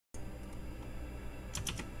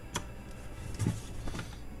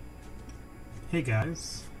Hey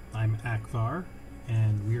guys, I'm Akvar,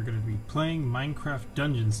 and we are going to be playing Minecraft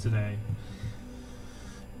Dungeons today.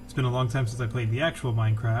 It's been a long time since I played the actual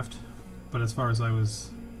Minecraft, but as far as I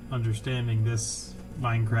was understanding, this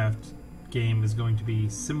Minecraft game is going to be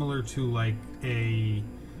similar to like a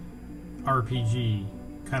RPG,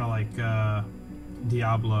 kind of like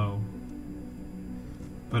Diablo,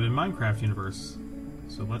 but in Minecraft universe.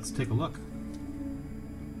 So let's take a look.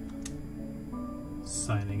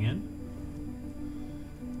 Signing in.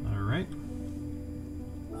 Alright.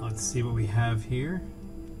 Let's see what we have here.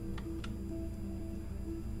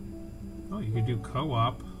 Oh, you could do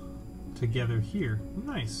co-op together here.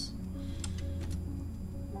 Nice.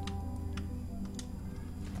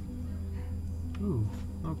 Ooh,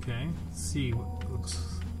 okay. Let's see what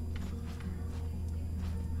looks...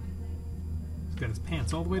 He's got his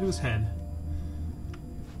pants all the way to his head.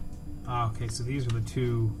 Ah, okay, so these are the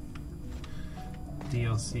two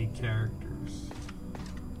DLC characters.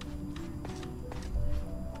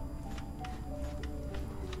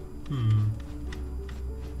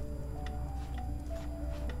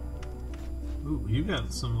 Ooh, you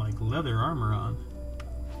got some like leather armor on.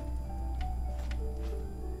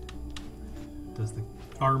 Does the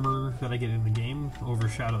armor that I get in the game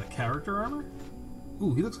overshadow the character armor?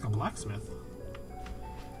 Ooh, he looks like a blacksmith.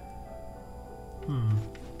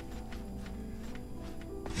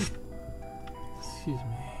 Excuse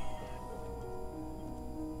me.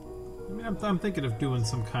 I mean, I'm thinking of doing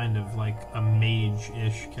some kind of like a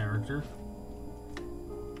mage-ish character.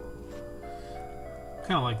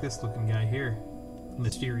 Kind of like this looking guy here.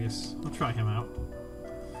 Mysterious. I'll try him out.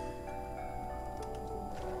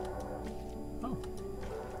 Oh.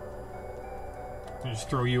 I'll just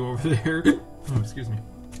throw you over there. Oh, excuse me.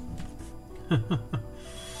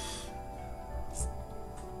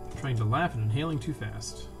 Trying to laugh and inhaling too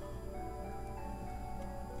fast.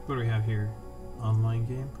 What do we have here? Online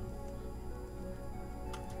game?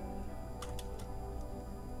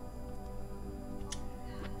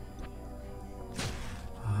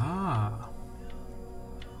 Ah.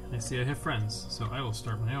 I see I have friends, so I will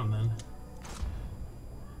start my own then.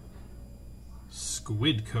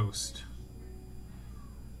 Squid Coast.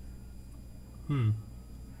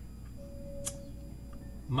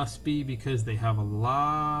 Must be because they have a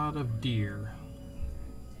lot of deer.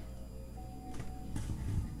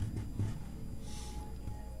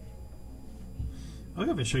 I like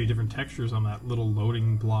how they show you different textures on that little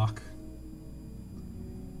loading block.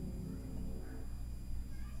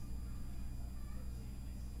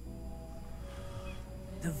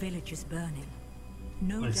 The village is burning.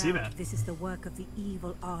 No doubt this is the work of the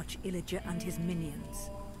evil Arch Illager and his minions.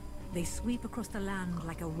 They sweep across the land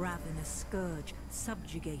like a ravenous scourge,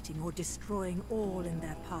 subjugating or destroying all in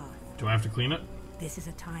their path. Do I have to clean it? This is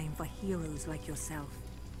a time for heroes like yourself.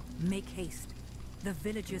 Make haste. The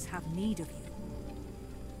villagers have need of you.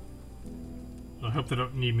 I hope they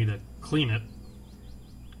don't need me to clean it,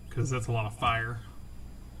 because that's a lot of fire.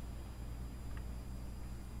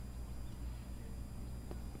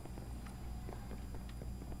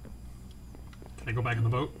 Can I go back in the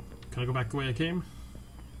boat? Can I go back the way I came?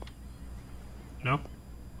 No?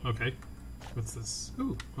 Okay. What's this?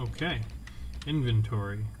 Ooh, okay.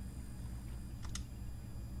 Inventory.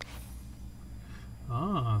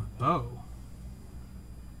 Ah, bow.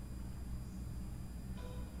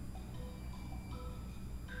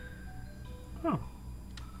 Oh.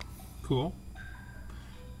 Cool.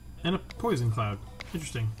 And a poison cloud.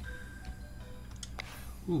 Interesting.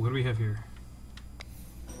 Ooh, what do we have here?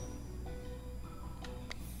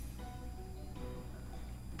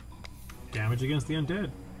 Damage against the undead.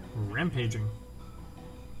 Rampaging.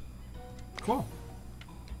 Cool.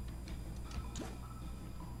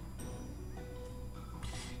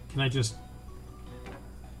 Can I just...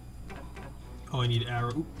 Oh, I need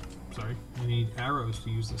arrow... Oop, sorry. I need arrows to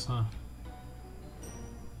use this, huh?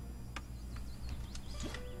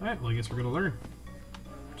 Alright, well I guess we're gonna learn.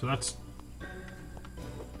 So that's...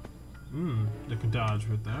 I can dodge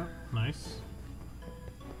with that. Nice.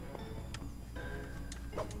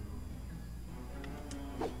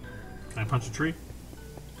 Can I punch a tree?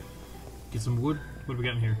 Get some wood? What do we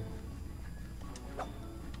got in here?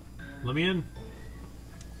 Let me in.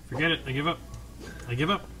 Forget it. I give up. I give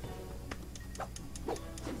up.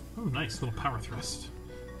 Oh, nice. Little power thrust.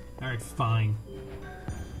 Alright, fine.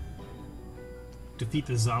 Defeat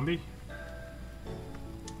the zombie?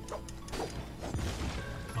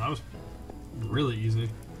 Well, that was really easy.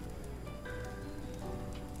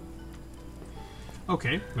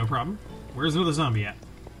 Okay, no problem. Where's another zombie at?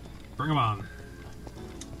 Bring him on.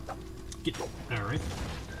 Get... Alright.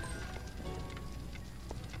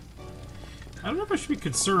 I don't know if I should be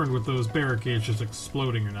concerned with those barricades just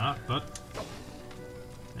exploding or not, but...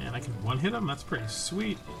 Man, I can one-hit them? That's pretty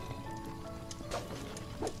sweet.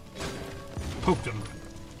 Poked him.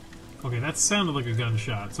 Okay, that sounded like a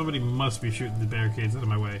gunshot. Somebody must be shooting the barricades out of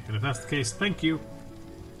my way. And if that's the case, thank you.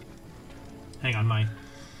 Hang on, my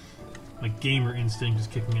gamer instinct is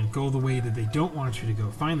kicking in. Go the way that they don't want you to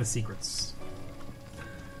go. Find the secrets.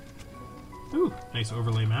 Ooh, nice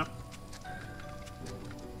overlay map.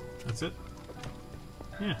 That's it.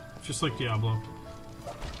 Yeah, just like Diablo.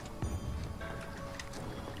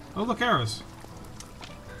 Oh, look, arrows.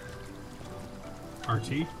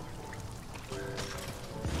 RT.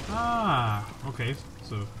 Ah, okay.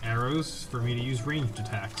 So, arrows for me to use ranged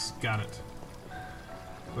attacks. Got it.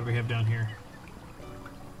 What do we have down here?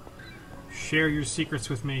 Share your secrets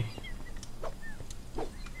with me.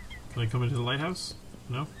 Can I come into the lighthouse?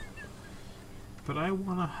 No? But I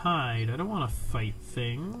want to hide. I don't want to fight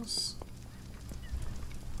things.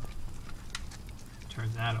 Turn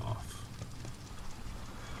that off.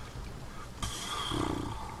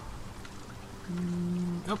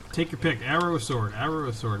 Oh, take your pick. Arrow or sword? Arrow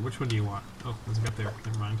or sword? Which one do you want? Oh, there's a guy up there.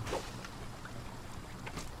 Never mind.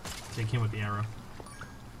 Take him with the arrow.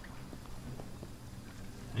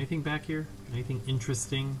 Anything back here? Anything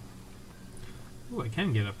interesting? Ooh, I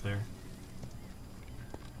can get up there.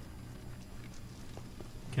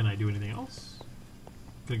 Can I do anything else?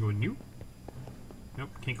 Can I go in you? Nope,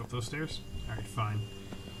 can't go up those stairs. Alright, fine.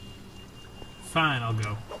 Fine, I'll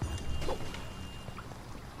go.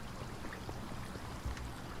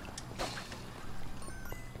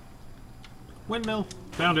 Windmill!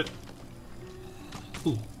 Found it!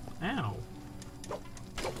 Ooh. Ow.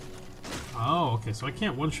 Oh, okay, so I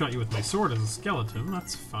can't one-shot you with my sword as a skeleton.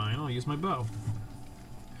 That's fine, I'll use my bow.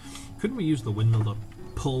 Couldn't we use the windmill to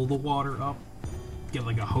pull the water up? Get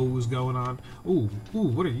like a hose going on? Ooh,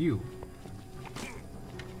 what are you?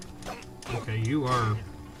 Okay, you are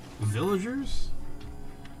villagers?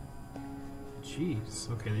 Jeez,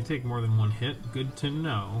 okay, they take more than one hit. Good to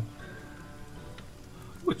know.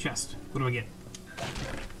 Ooh, a chest. What do I get?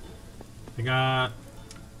 I got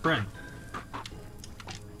bread.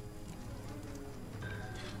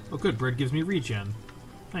 Oh good, bread gives me regen.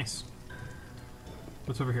 Nice.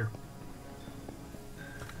 What's over here?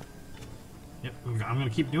 Yep, I'm gonna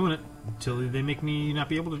keep doing it until they make me not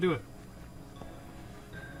be able to do it.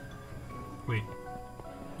 Wait.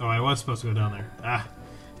 Oh, I was supposed to go down there.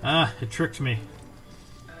 Ah, it tricked me.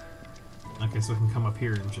 Okay, so I can come up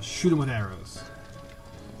here and just shoot them with arrows.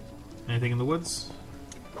 Anything in the woods?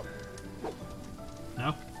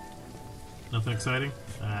 No? Nothing exciting?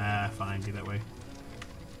 Ah, fine, be that way.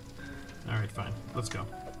 Alright, fine. Let's go.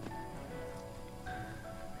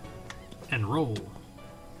 And roll.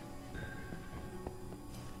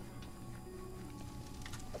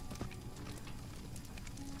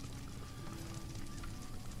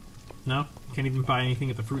 No? Can't even buy anything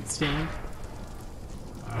at the fruit stand?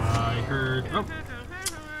 I heard... Oh!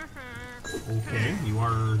 Okay, you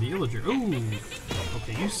are the illager. Ooh!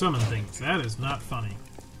 Okay, you summon things. That is not funny.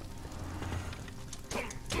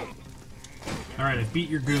 Alright, I beat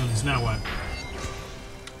your goons. Now what?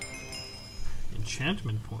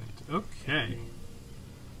 Enchantment point. Okay.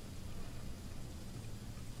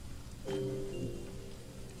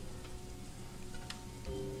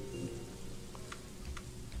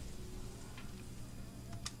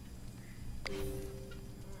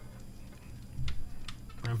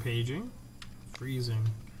 Rampaging. Freezing.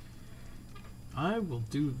 I will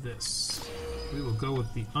do this. We will go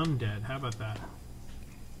with the undead. How about that?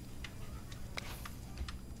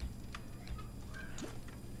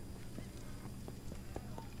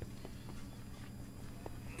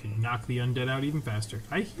 Can knock the undead out even faster.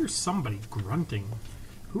 I hear somebody grunting.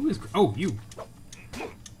 Who is... Oh, you!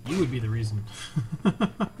 You would be the reason.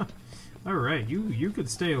 Alright, you could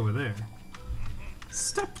stay over there.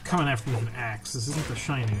 Stop coming after me with an axe. This isn't The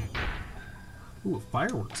Shining. Ooh, a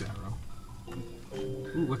fireworks arrow.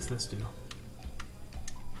 Ooh, what's this do?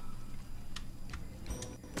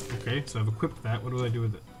 Okay, so I've equipped that. What do I do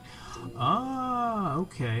with it? Ah,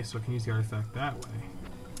 okay, so I can use the artifact that way.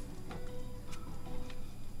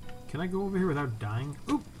 Can I go over here without dying?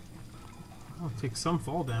 Ooh! I'll take some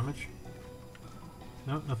fall damage.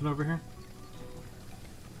 No, nothing over here?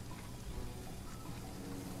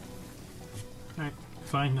 Alright,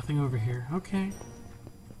 fine, nothing over here. Okay.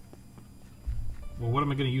 Well, what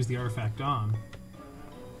am I going to use the artifact on?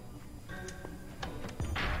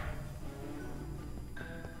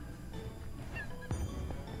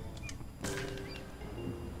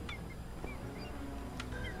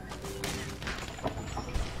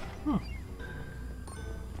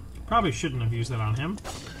 Probably shouldn't have used that on him.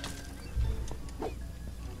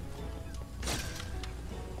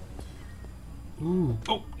 Ooh.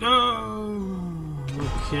 Oh! Oh!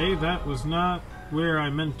 Okay, that was not where I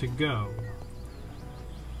meant to go.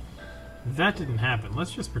 That didn't happen.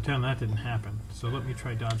 Let's just pretend that didn't happen. So let me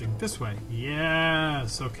try dodging this way.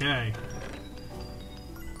 Yes! Okay.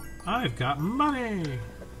 I've got money!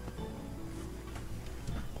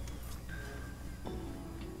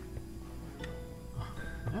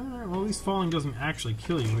 Alright, well at least falling doesn't actually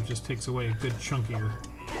kill you, it just takes away a good chunk of your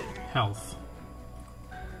health.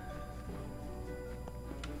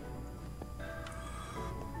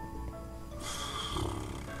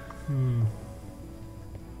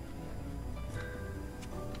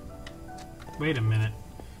 Wait a minute.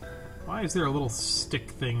 Why is there a little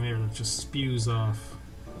stick thing there that just spews off?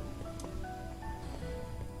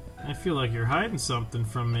 I feel like you're hiding something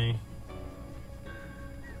from me.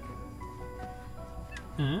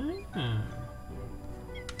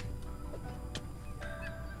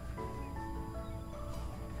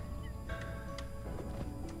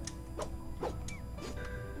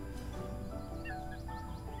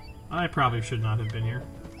 I probably should not have been here.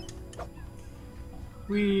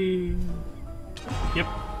 Yep.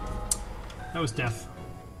 That was death.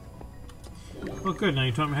 Well, good. Now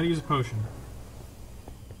you taught me how to use a potion.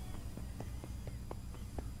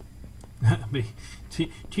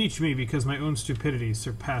 Teach me, because my own stupidity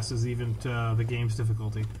surpasses even the game's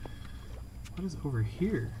difficulty. What is over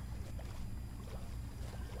here?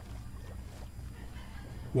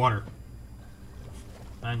 Water.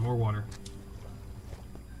 And more water.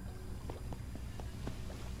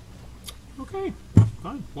 Okay,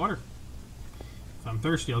 fine. Water. If I'm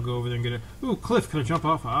thirsty, I'll go over there and get it. Ooh, cliff, can I jump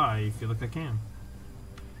off? I feel like I can.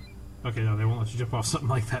 Okay, no, they won't let you jump off something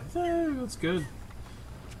like that. That's good.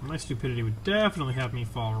 My stupidity would definitely have me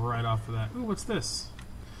fall right off of that. Ooh, what's this?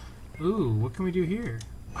 Ooh, what can we do here?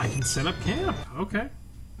 I can set up camp. Okay.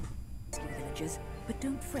 Villagers, but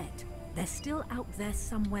don't fret. They're still out there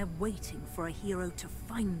somewhere waiting for a hero to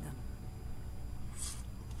find them.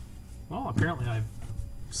 Well, apparently I've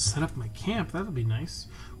set up my camp. That'll be nice.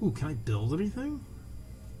 Ooh, can I build anything?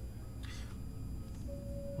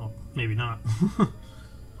 Well, maybe not.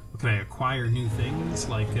 Can I acquire new things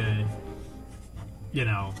like, you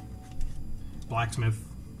know, blacksmith,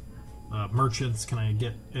 merchants? Can I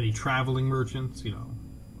get any traveling merchants? You know,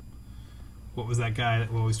 what was that guy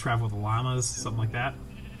that would always travel with the llamas? Something like that.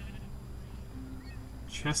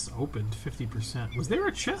 Chest opened 50%. Was there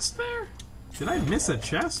a chest there? Did I miss a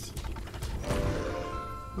chest?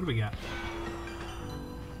 What do we got?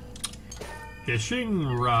 Fishing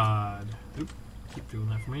rod. Oop, keep doing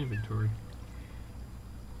that for my inventory.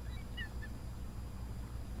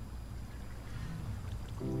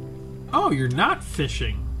 Oh, you're not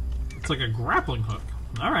fishing. It's like a grappling hook.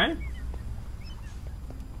 Alright.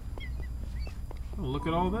 Oh, look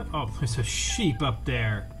at all that. Oh, there's a sheep up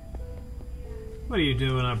there. What are you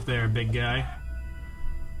doing up there, big guy?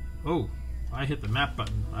 Oh, I hit the map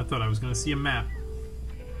button. I thought I was going to see a map.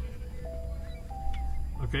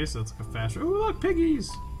 Okay, so it's like a faster... Oh, look,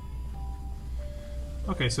 piggies!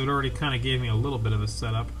 Okay, so it already kind of gave me a little bit of a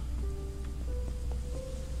setup.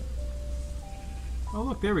 Oh,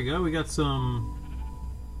 look, there we go. We got some...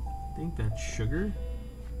 I think that's sugar.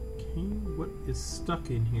 Okay, what is stuck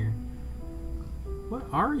in here? What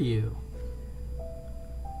are you?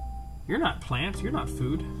 You're not plants. You're not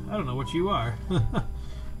food. I don't know what you are.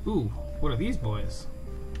 Ooh, what are these boys?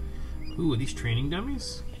 Ooh, are these training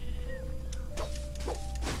dummies?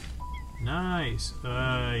 Nice.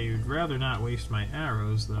 I'd rather not waste my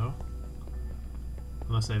arrows, though.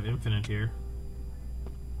 Unless I have infinite here.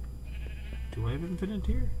 Do I have infinite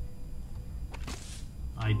here?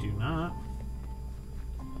 I do not.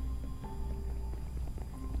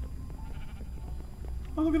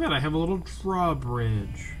 Oh, look at that. I have a little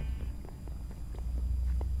drawbridge.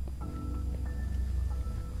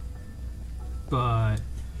 But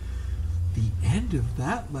the end of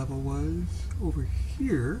that level was over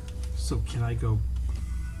here. So can I go...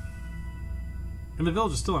 And the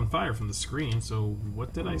village is still on fire from the screen, so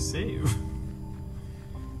what did I save?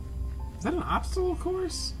 Is that an obstacle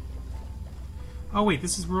course? Oh wait,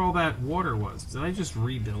 this is where all that water was. Did I just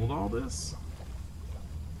rebuild all this?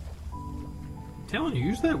 I'm telling you,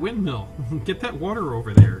 use that windmill. Get that water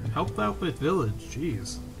over there. Help out that village.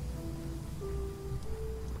 Jeez.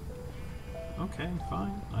 Okay,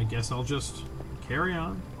 fine. I guess I'll just carry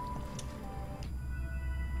on.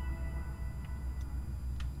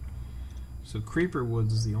 So Creeper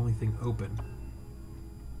Woods is the only thing open.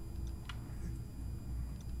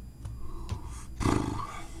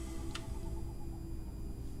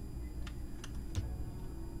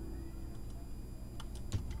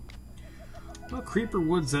 Well, Creeper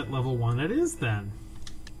Woods at level 1 it is then.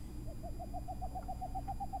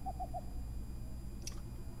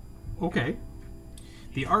 Okay.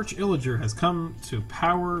 The Arch-Illager has come to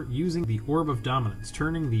power using the Orb of Dominance,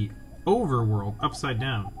 turning the overworld upside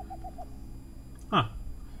down. Huh.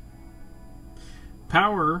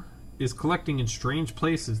 Power is collecting in strange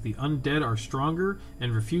places. The undead are stronger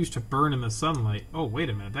and refuse to burn in the sunlight. Oh, wait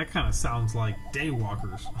a minute. That kind of sounds like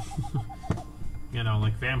daywalkers. You know,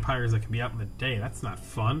 like vampires that can be out in the day. That's not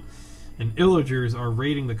fun. And Illagers are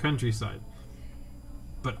raiding the countryside.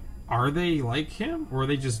 But are they like him? Or are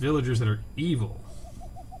they just villagers that are evil?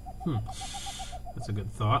 That's a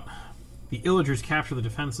good thought. The Illagers capture the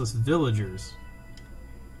defenseless villagers.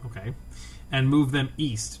 Okay. And move them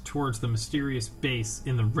east towards the mysterious base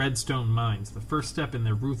in the Redstone Mines. The first step in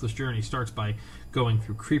their ruthless journey starts by going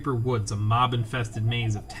through Creeper Woods, a mob-infested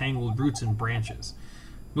maze of tangled roots and branches.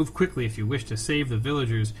 Move quickly if you wish to save the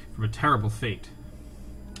villagers from a terrible fate.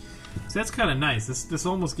 So that's kind of nice. This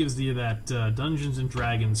almost gives you that Dungeons and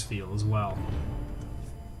Dragons feel as well.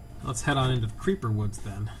 Let's head on into the Creeper Woods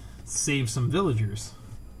then. Save some villagers.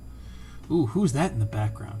 Ooh, who's that in the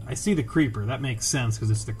background? I see the creeper. That makes sense because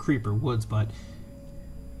it's the Creeper Woods, but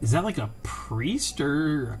is that like a priest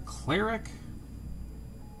or a cleric?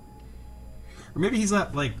 Or maybe he's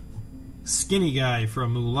that like skinny guy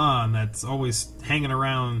from Mulan that's always hanging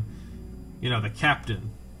around, you know, the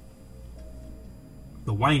captain.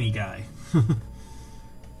 The whiny guy.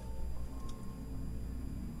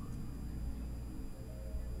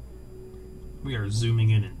 We are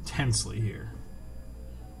zooming in intensely here.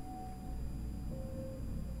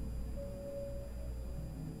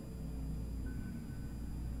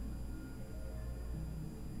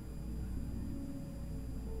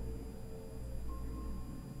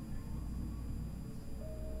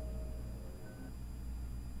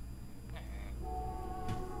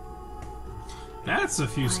 That's a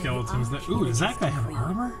few skeletons that... Ooh, does that guy have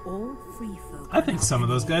armor? I think some of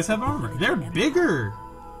those guys have armor. They're bigger!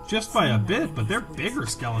 Just by a bit, but they're bigger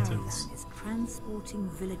skeletons. Is transporting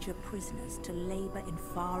villager prisoners to labor in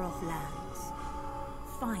far-off lands.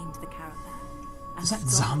 Find the caravan. Is that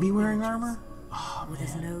zombie wearing armor? Oh, man.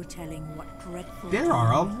 There's no telling what dreadful there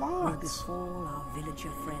are a will lot. befall our villager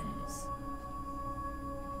friends.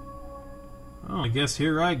 Oh, I guess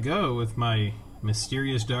here I go with my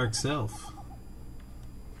mysterious dark self.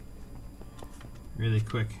 Really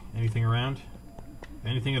quick. Anything around?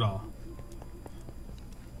 Anything at all?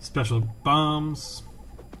 Special bombs?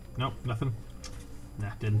 Nope, nothing.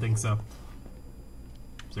 Nah, didn't think so.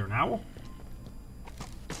 Is there an owl?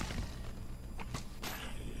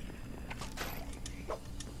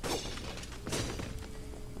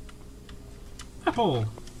 Apple!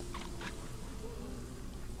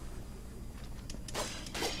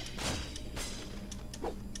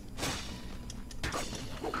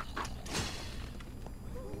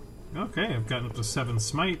 Okay, I've gotten up to 7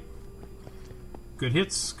 smite. Good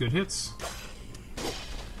hits, good hits.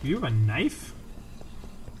 You have a knife?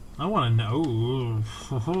 I want to know.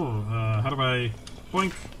 How do I...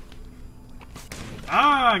 Boink.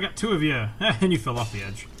 Ah, I got 2 of you. And you fell off the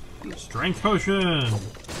edge. Strength potion.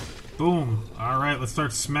 Boom. Alright, let's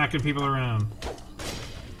start smacking people around.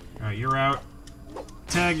 Alright, you're out.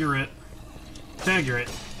 Tag, you're it. Tag, you're it.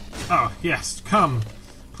 Oh, yes, come.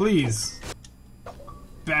 Please.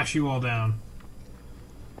 Bash you all down.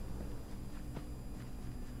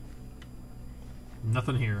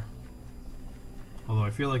 Nothing here. Although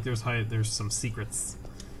I feel like there's some secrets.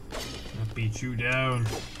 I'll beat you down.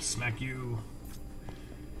 Smack you.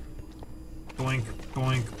 Boink,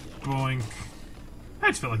 boink, boink. I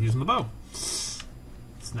just felt like using the bow. It's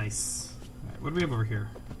nice. Alright, what do we have over here?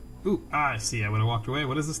 Ooh, I see. I would have walked away.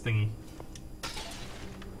 What is this thingy?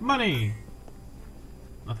 Money!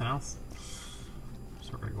 Nothing else?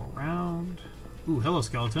 So we're gonna go around. Ooh, hello,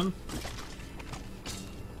 skeleton.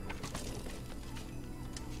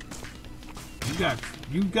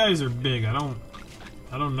 You guys are big. I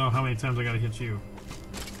don't know how many times I gotta hit you.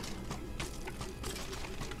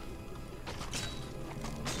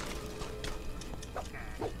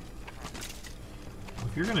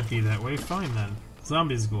 If you're gonna be that way, fine then.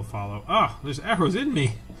 Zombies will follow. Ah, there's arrows in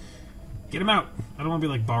me! Get him out! I don't want to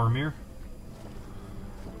be like Boromir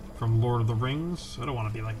from Lord of the Rings. I don't want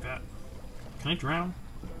to be like that. Can I drown?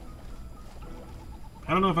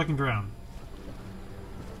 I don't know if I can drown.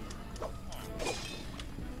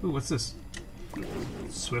 Ooh, what's this?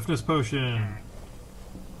 Swiftness potion.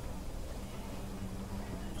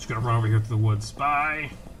 Just gonna run over here to the woods. Bye!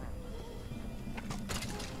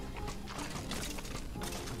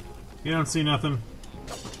 You don't see nothing.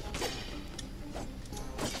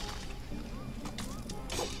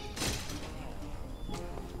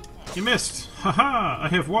 You missed! Haha! I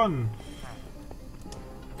have won!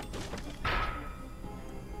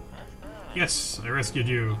 Yes, I rescued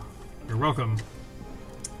you. You're welcome.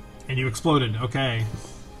 And you exploded. Okay.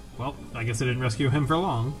 Well, I guess I didn't rescue him for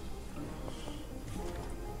long.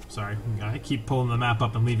 Sorry, I keep pulling the map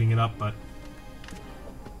up and leaving it up, but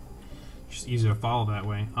it's just easier to follow that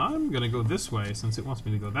way. I'm gonna go this way since it wants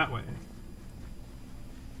me to go that way.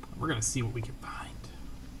 We're gonna see what we can find.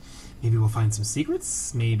 Maybe we'll find some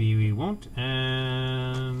secrets, maybe we won't,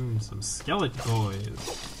 and some skeleton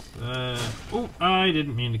boys. Oh, I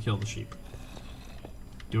didn't mean to kill the sheep.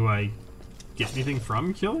 Do I get anything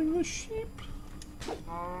from killing the sheep?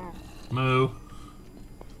 Moo.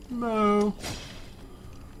 Moo.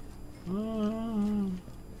 Oh,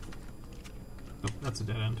 that's a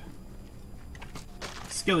dead end.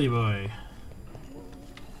 Skelly boy.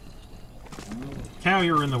 Cow,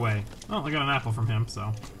 you're in the way. Well, I got an apple from him,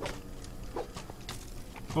 so.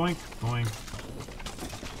 Boink, boink.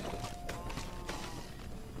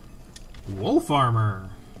 Wolf armor.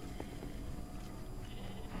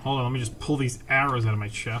 Hold on, let me just pull these arrows out of my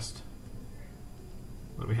chest.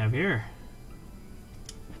 What do we have here?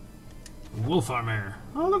 Wolf armor.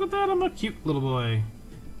 Oh, look at that, I'm a cute little boy.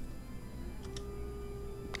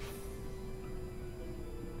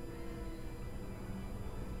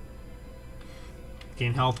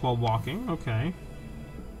 Gain health while walking, okay.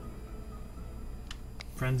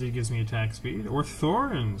 Frenzy gives me attack speed. Or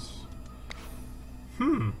thorns.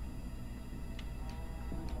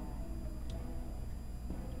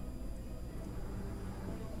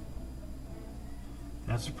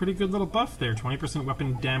 That's a pretty good little buff there. 20%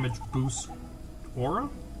 weapon damage boost aura?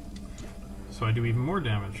 So I do even more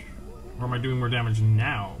damage. Or am I doing more damage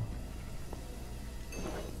now?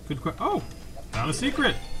 Good question. Oh! Found a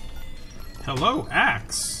secret! Hello,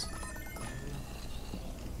 Axe!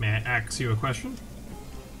 May I ask you a question?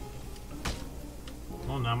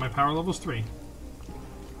 Well, now my power level's 3.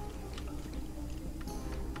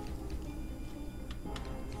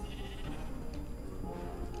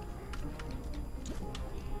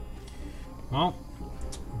 Well,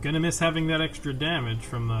 I'm gonna miss having that extra damage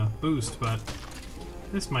from the boost, but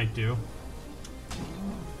this might do.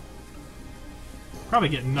 Probably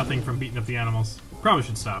getting nothing from beating up the animals. Probably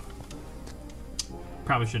should stop.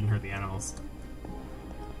 Probably shouldn't hurt the animals.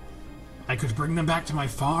 I could bring them back to my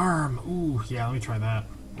farm. Ooh, yeah, let me try that.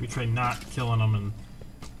 Let me try not killing them and...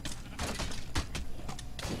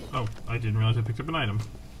 Oh, I didn't realize I picked up an item.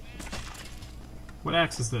 What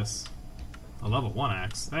axe is this? A level 1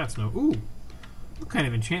 axe. That's no... Ooh! What kind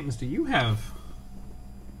of enchantments do you have?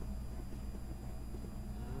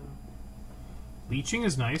 Leeching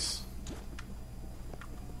is nice.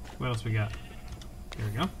 What else we got? Here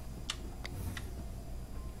we go.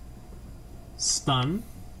 Stun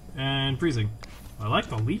and freezing. I like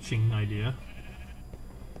the leeching idea.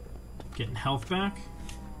 Getting health back.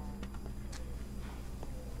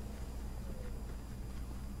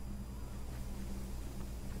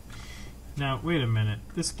 Now, wait a minute.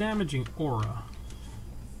 This damaging aura.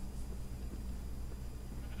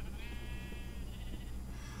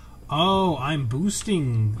 Oh, I'm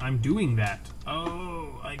boosting. I'm doing that.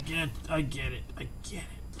 Oh, I get it. I get it.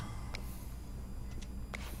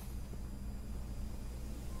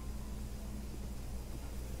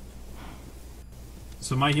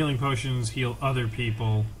 So my healing potions heal other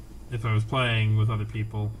people if I was playing with other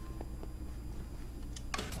people.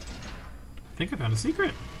 I think I found a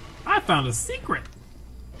secret. I found a secret!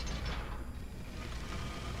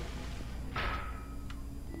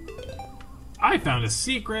 I found a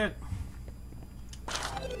secret!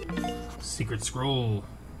 Secret scroll.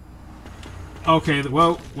 Okay,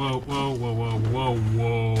 whoa, whoa, whoa, whoa, whoa, whoa,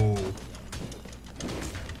 whoa.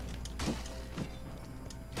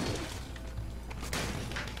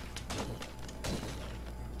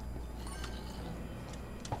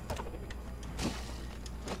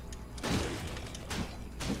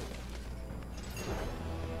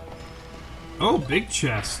 Oh, big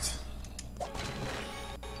chest.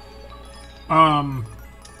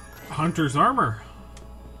 Hunter's armor.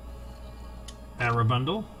 Arrow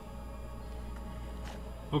bundle.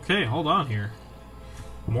 Okay, hold on here.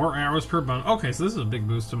 More arrows per bundle. Okay, so this is a big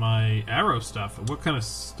boost to my arrow stuff. What kind of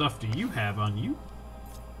stuff do you have on you?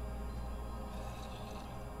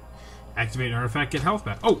 Activate an artifact, get health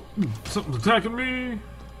back. Oh, something's attacking me.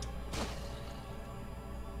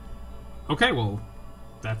 Okay, well,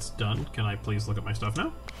 that's done. Can I please look at my stuff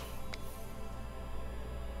now?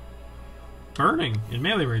 Burning in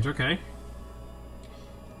melee range, okay.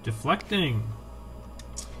 Deflecting.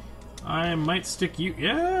 I might stick you.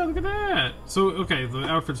 Yeah, look at that. So, okay, the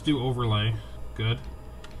outfits do overlay. Good.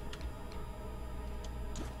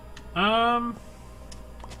 Gonna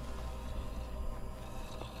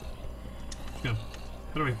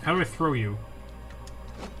How do I throw you?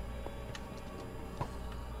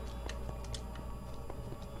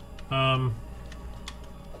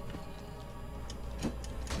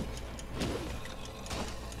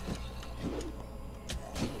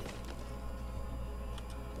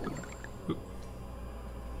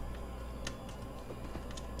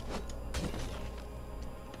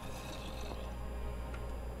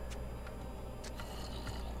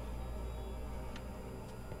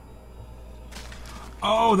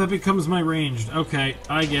 Oh, that becomes my ranged. Okay,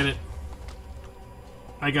 I get it.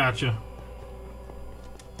 I gotcha.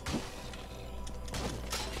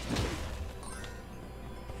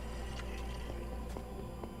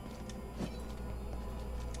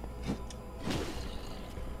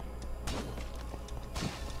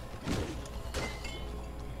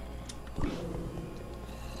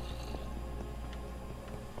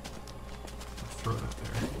 Throw it up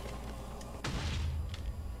there.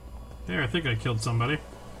 There, I think I killed somebody.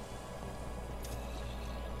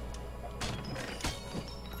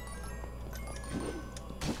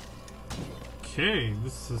 Okay,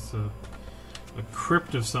 this is a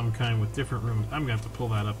crypt of some kind with different rooms. I'm gonna have to pull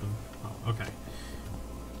that up and... Oh, okay.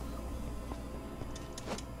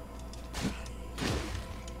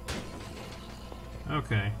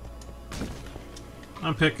 Okay.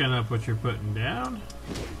 I'm picking up what you're putting down.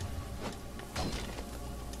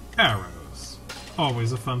 Arrows.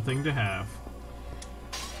 Always a fun thing to have.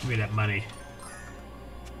 Give me that money.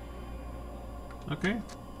 Okay.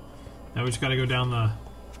 Now we just gotta go down the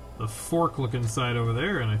fork-looking side over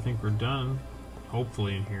there, and I think we're done.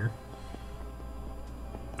 Hopefully in here.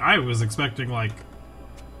 I was expecting, like,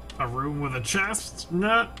 a room with a chest,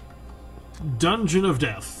 not Dungeon of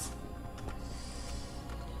Death.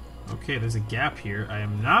 Okay, there's a gap here. I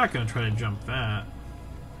am not gonna try to jump that.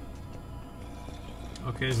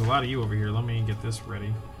 Okay, there's a lot of you over here. Let me get this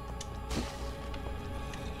ready.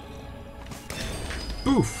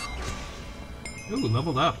 Boof! Ooh,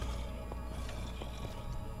 leveled up.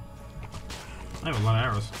 I have a lot of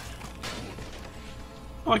arrows.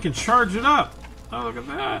 Oh, I can charge it up! Oh, look at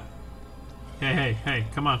that! Hey, hey, hey,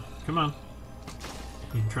 come on, come on.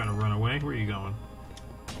 You trying to run away? Where are you going?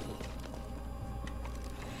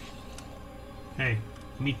 Hey,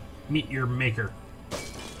 meet your maker.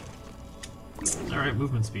 Alright,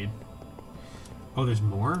 movement speed. Oh, there's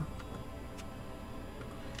more?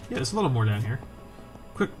 Yeah, there's a little more down here.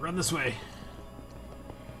 Quick, run this way.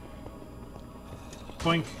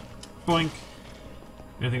 Boink, boink.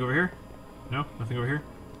 Anything over here? No? Nothing over here?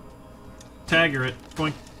 Tagger it.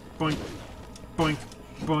 Boink, boink, boink,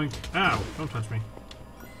 boink. Ow! Don't touch me.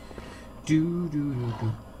 Do.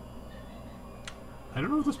 I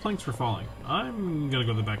don't know if those planks were falling. I'm gonna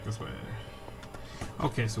go back this way.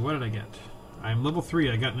 Okay, so what did I get? I'm level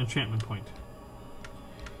 3. I got an enchantment point.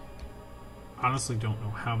 Honestly, don't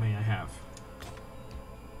know how many I have.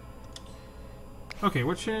 Okay,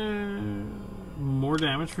 which more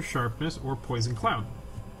damage for sharpness or poison cloud?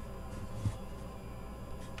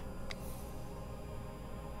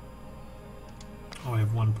 Oh, I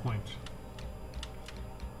have 1 point.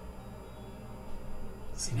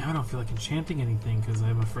 See, now I don't feel like enchanting anything because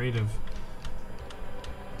I'm afraid of,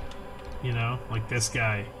 you know, like this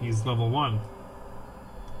guy. He's level 1.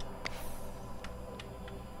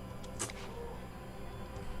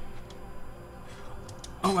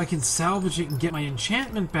 Oh, I can salvage it and get my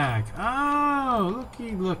enchantment back. Oh,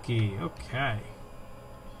 looky, looky. Okay.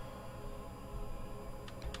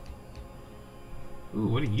 Ooh,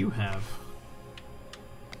 what do you have?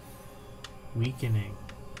 Weakening.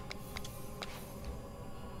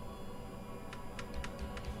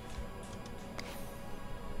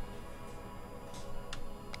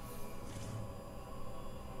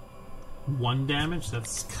 One damage?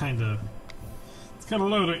 That's kind of... It's kind of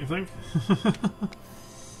low, don't you think?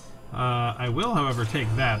 I will, however,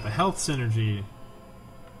 take that. The health synergy.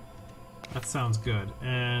 That sounds good.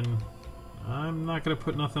 And I'm not going to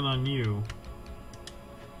put nothing on you.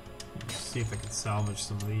 Let's see if I can salvage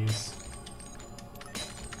some of these.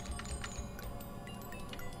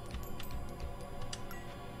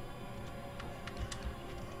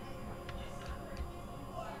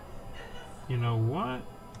 You know what?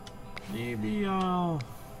 Maybe I'll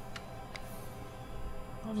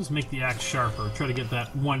just make the axe sharper. Try to get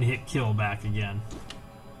that one-hit kill back again.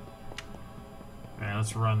 Alright,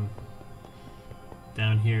 let's run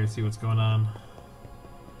down here, see what's going on.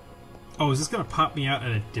 Oh, is this going to pop me out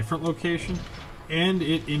at a different location? And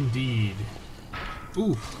it indeed.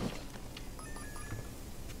 Oof.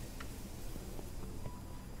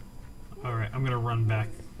 Alright, I'm going to run back.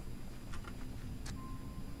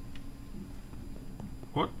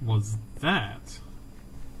 What was that?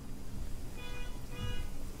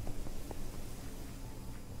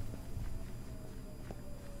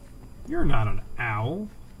 You're not an owl.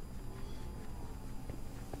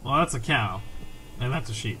 Well, that's a cow. And that's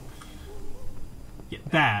a sheep. Yeah,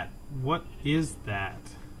 that. What is that?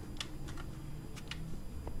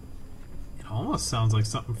 It almost sounds like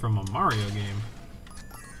something from a Mario game.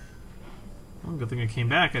 Well, good thing I came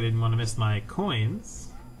back. I didn't want to miss my coins.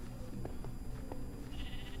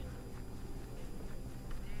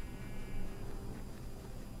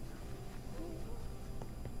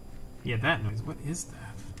 Yeah, that noise. What is that?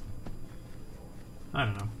 I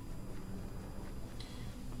don't know.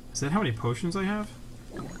 Is that how many potions I have?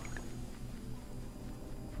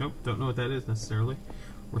 Nope, don't know what that is necessarily.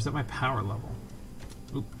 Or is that my power level?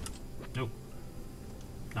 Oop. Nope.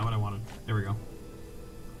 Not what I wanted. There we go.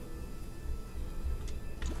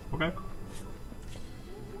 Okay.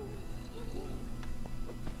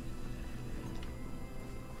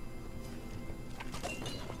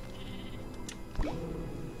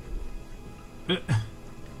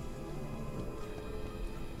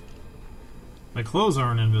 My clothes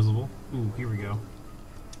aren't invisible. Ooh, here we go.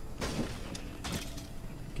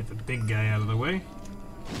 Get the big guy out of the way.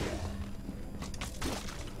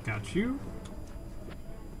 Got you.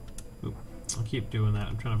 Ooh, I'll keep doing that.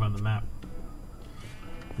 I'm trying to find the map.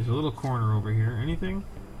 There's a little corner over here. Anything?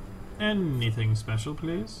 Anything special,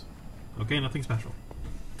 please? Okay, nothing special.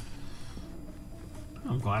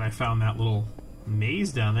 I'm glad I found that little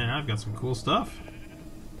maze down there. I've got some cool stuff.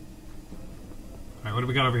 Alright, what do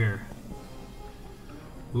we got over here?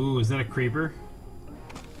 Ooh, is that a creeper?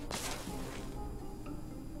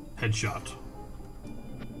 Headshot.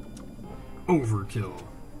 Overkill.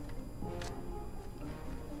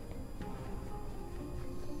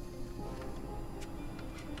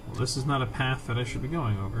 Well, this is not a path that I should be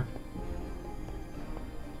going over.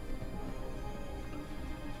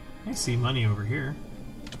 I see money over here.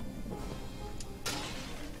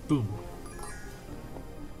 Boom.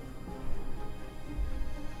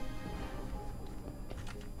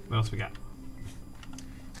 What else we got?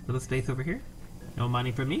 Little space over here? No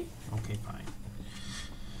money for me? Okay, fine.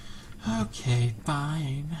 Okay,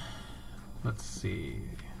 fine. Let's see.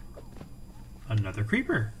 Another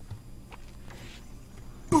creeper.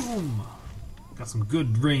 Boom! Got some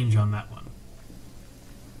good range on that one.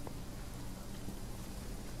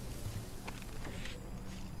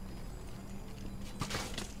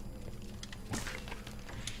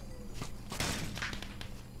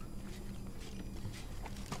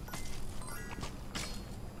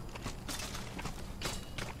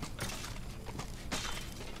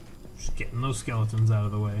 Getting those skeletons out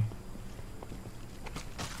of the way.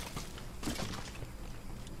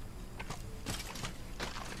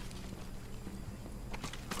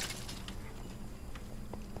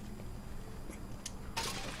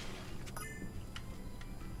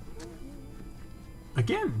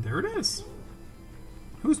 Again, there it is.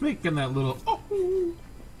 Who's making that little...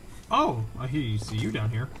 Oh, I hear you. See you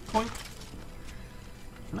down here. Point.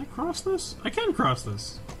 Can I cross this? I can cross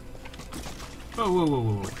this. Whoa, whoa, whoa,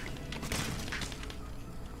 whoa.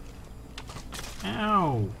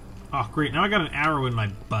 Ow! Oh, great. Now I got an arrow in my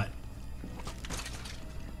butt.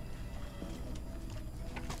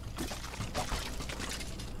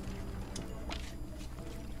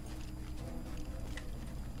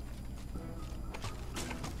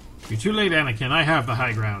 You're too late, Anakin. I have the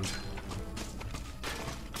high ground.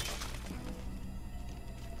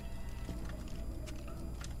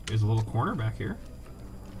 There's a little corner back here.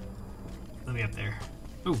 Let me up there.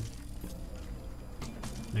 Ooh.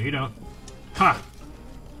 No, you don't. Ha!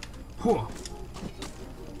 Whoa.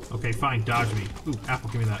 Okay, fine. Dodge me. Ooh, apple,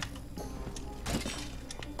 give me that.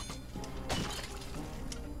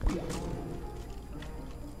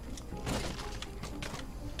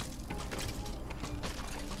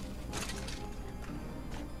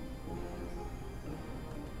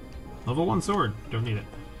 Level 1 sword. Don't need it.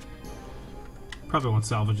 Probably won't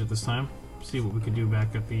salvage it this time. See what we can do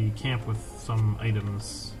back at the camp with some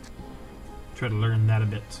items. Try to learn that a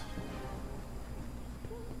bit.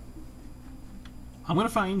 I'm gonna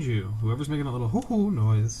find you. Whoever's making a little hoo-hoo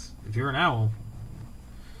noise. If you're an owl,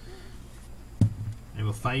 I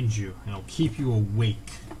will find you and I'll keep you awake.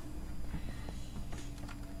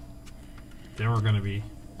 Then we're gonna be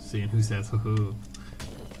seeing who says hoo-hoo.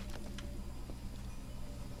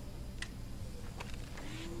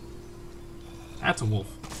 That's a wolf.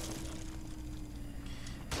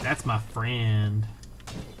 That's my friend.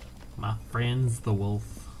 My friend's the wolf.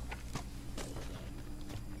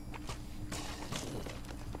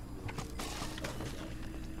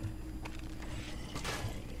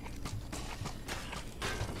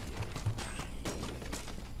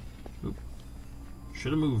 Oop.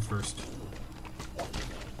 Should have moved first.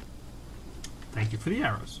 Thank you for the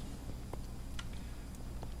arrows.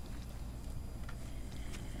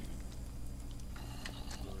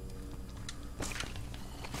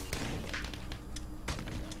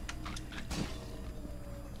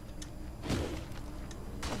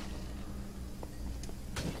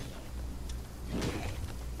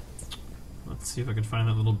 see if I can find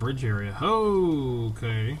that little bridge area. Oh,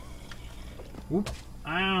 okay. Whoop.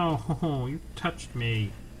 Ow! You touched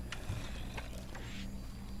me.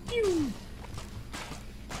 Pew!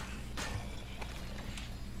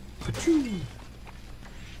 Pachoo!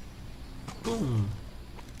 Boom.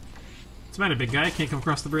 It's about a big guy. Can't come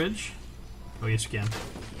across the bridge. Oh, yes, you can.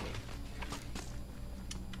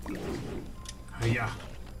 Hiya!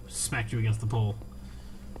 Smacked you against the pole.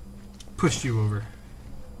 Pushed you over.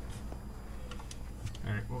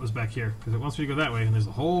 Alright, what was back here? Because it wants me to go that way, and there's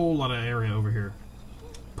a whole lot of area over here.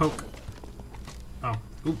 Poke. Oh,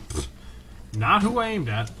 oops. Not who I aimed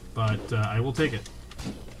at, but I will take it.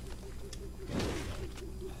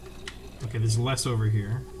 Okay, there's less over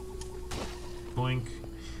here. Boink.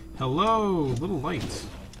 Hello, little light.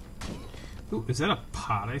 Ooh, is that a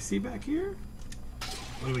pot I see back here?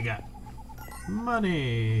 What do we got?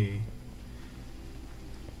 Money.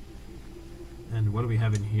 And what do we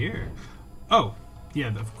have in here? Oh,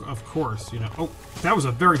 yeah, of course, you know. Oh, that was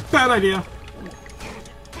a very bad idea.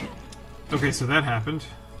 Okay, so that happened.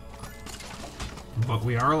 But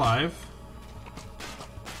we are alive.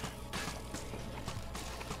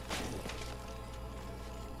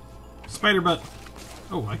 Spider butt.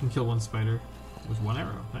 Oh, I can kill one spider with one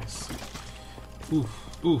arrow. Nice.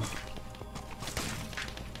 Oof, oof.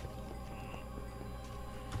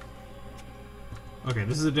 Okay,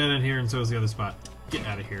 this is a dead end here, and so is the other spot. Get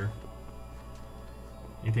out of here.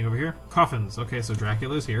 Anything over here? Coffins. Okay, so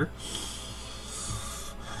Dracula's here.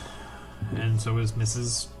 And so is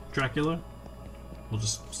Mrs. Dracula. We'll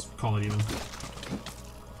just call it even.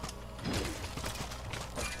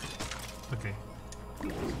 Okay.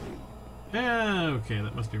 Okay,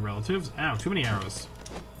 that must be relatives. Ow, too many arrows.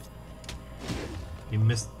 You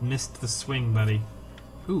missed the swing, buddy.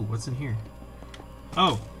 Ooh, what's in here?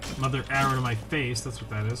 Oh, another arrow to my face. That's what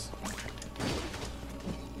that is.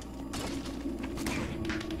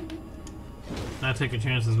 Not taking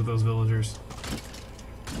chances with those villagers.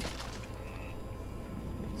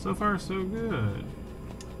 So far, so good.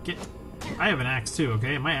 I have an axe too,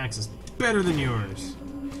 okay? My axe is better than yours.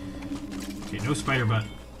 Okay, no spider butt.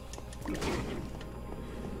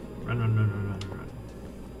 Run, run, run, run, run, run.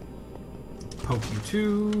 Poke you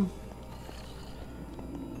too.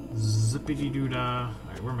 Zippity doo dah.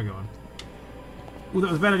 Alright, where am I going? Ooh, that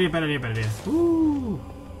was a bad idea, bad idea, bad idea. Ooh.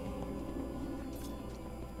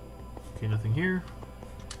 Okay, nothing here.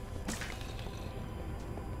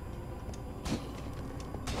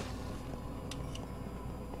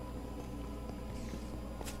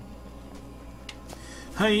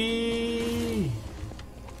 Hey!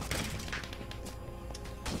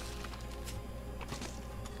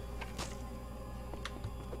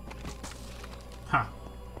 Ha!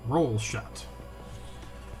 Roll shot.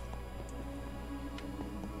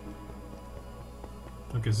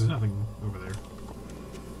 Okay, so there's nothing over there.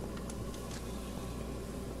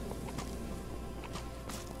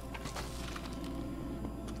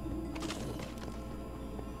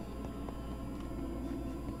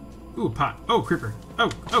 Ooh, pot. Oh, creeper. Oh,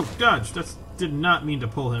 dodge. That did not mean to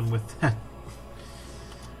pull him with that.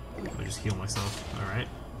 I just heal myself. Alright.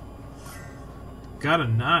 Gotta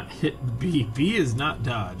not hit B. B is not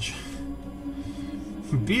dodge.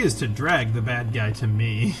 B is to drag the bad guy to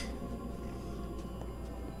me.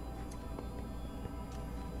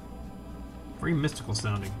 Very mystical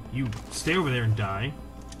sounding. You stay over there and die.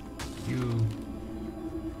 You...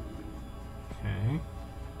 Okay.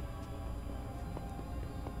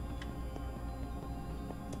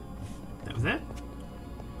 That was it?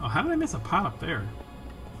 Oh, how did I miss a pot up there?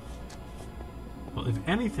 Well, if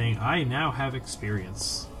anything, I now have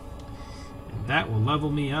experience. And that will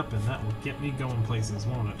level me up, and that will get me going places,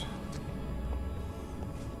 won't it?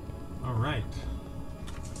 Alright.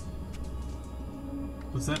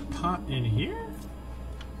 Was that pot in here?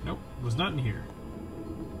 Nope, it was not in here.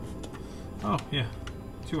 Oh, yeah.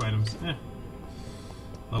 2 items. Eh.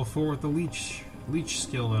 Level 4 with the leech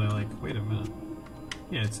skill that I like. Wait a minute.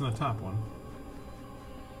 Yeah, it's in the top one.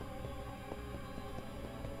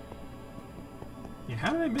 Yeah,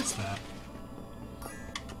 how did I miss that?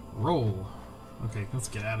 Roll. Okay, let's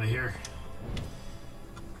get out of here.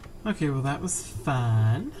 Okay, well that was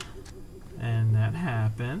fun. And that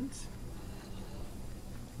happened.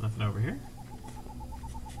 Nothing over here.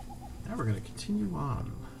 Now we're gonna continue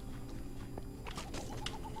on.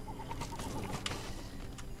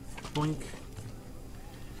 Boink.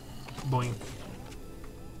 Boink.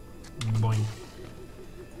 Boink.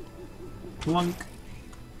 Plunk.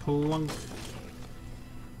 Plunk.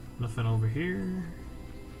 Nothing over here.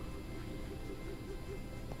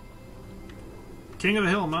 King of the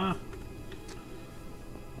hill, ma.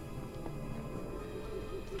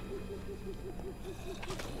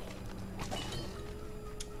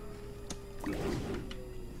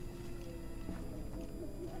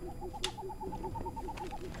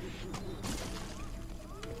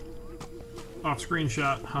 Off-screen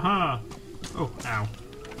shot. Haha. Oh, ow.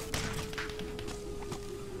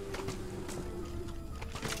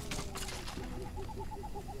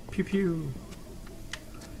 Pew pew.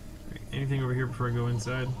 Right, anything over here before I go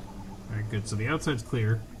inside? Alright, good. So the outside's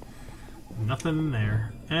clear. Nothing in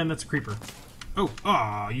there. And that's a creeper. Oh,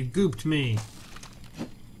 aw, you gooped me.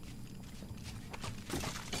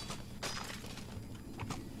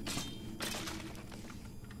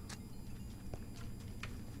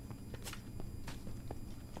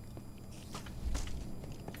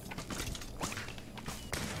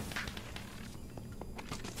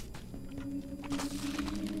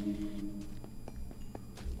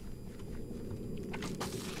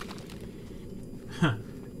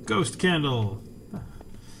 Ghost candle.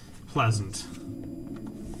 Pleasant.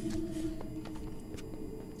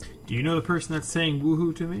 Do you know the person that's saying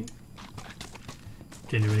woohoo to me?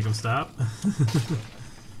 Can you make him stop?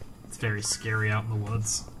 It's very scary out in the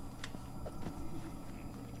woods.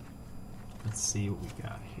 Let's see what we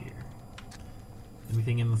got here.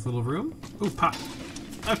 Anything in this little room? Ooh, pot.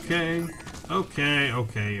 Okay.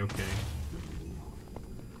 Okay.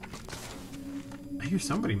 I hear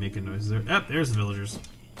somebody making noises there. Ah, there's the villagers.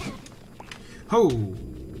 Ho!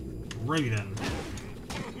 Righty then.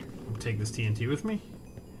 I'll take this TNT with me.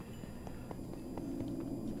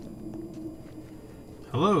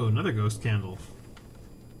 Hello, another ghost candle.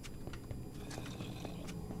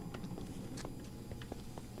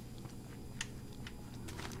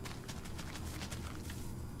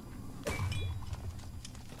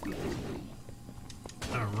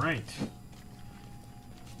 All right.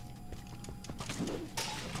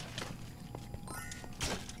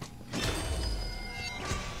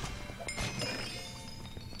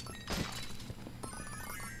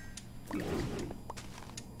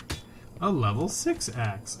 A level 6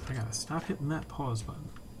 axe. I gotta stop hitting that pause button.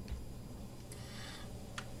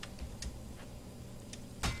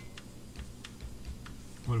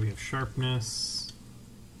 What do we have? Sharpness.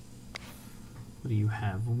 What do you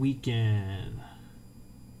have? Weaken.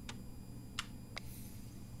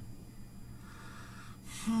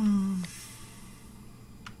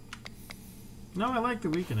 No, I like the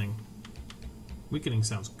weakening. Weakening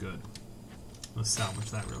sounds good. Let's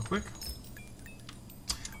salvage that real quick.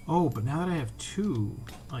 Oh, but now that I have 2,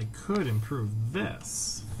 I could improve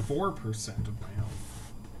this. 4% of my health.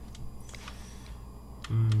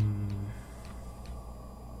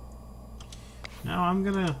 Now I'm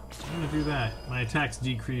gonna do that. My attacks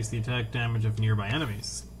decrease the attack damage of nearby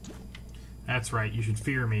enemies. That's right, you should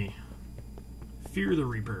fear me. Fear the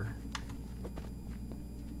Reaper.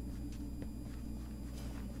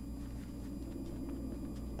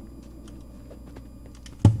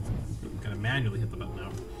 Gotta manually hit the button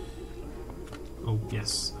now. Oh,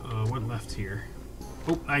 yes. What left here?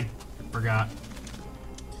 Oh, I forgot.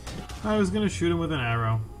 I was gonna shoot him with an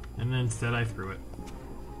arrow, and then instead I threw it.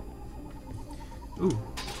 Ooh,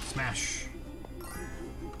 smash.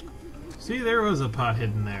 See, there was a pot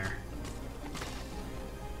hidden there.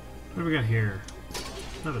 What do we got here?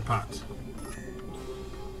 Another pot.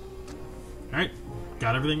 Alright,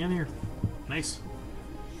 got everything in here. Nice.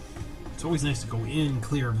 It's always nice to go in,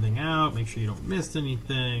 clear everything out, make sure you don't miss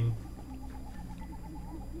anything.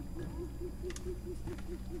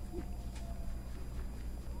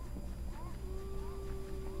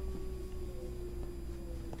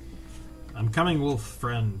 I'm coming, wolf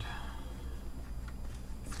friend.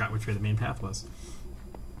 Forgot which way the main path was.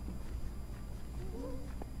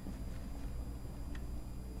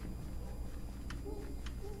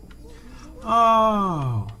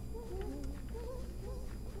 Oh!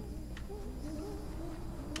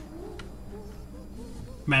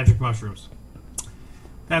 Magic mushrooms.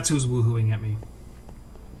 That's who's woohooing at me.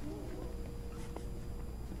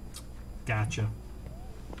 Gotcha.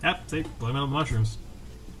 Yep, see, blame it on the mushrooms.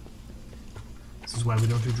 This is why we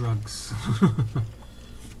don't do drugs.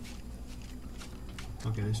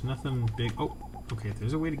 Okay, there's nothing big. Oh, okay,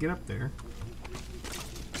 there's a way to get up there.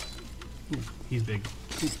 Ooh, he's big.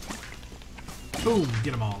 Ooh. Boom,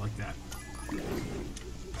 get them all like that.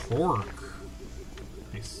 Pork.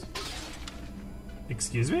 Nice.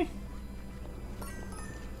 Excuse me?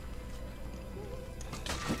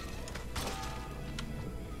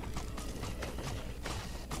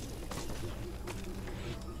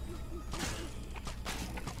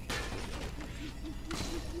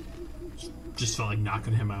 Just felt like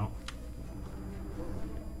knocking him out.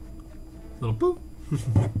 Little boop.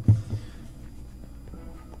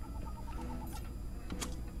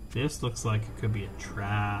 This looks like it could be a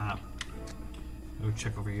trap. Go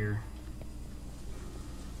check over here.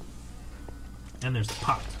 And there's a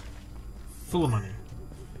pot full of money.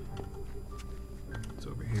 It's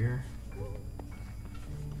over here.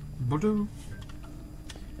 Badoo.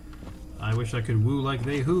 I wish I could woo like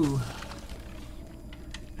they who.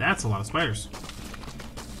 That's a lot of spiders.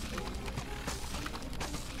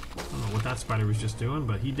 I don't know what that spider was just doing,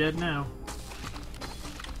 but he dead now.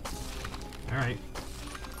 Alright.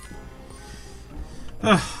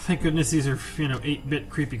 Thank goodness these are, 8-bit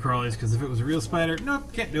creepy crawlies, because if it was a real spider,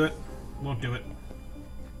 nope, can't do it. Won't do it.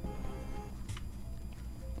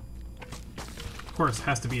 Of course,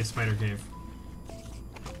 has to be a spider cave.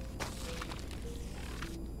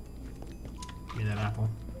 Give me that apple.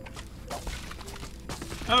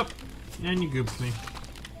 Oh! And you gooped me.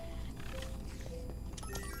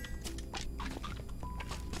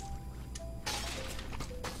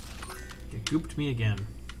 You gooped me again.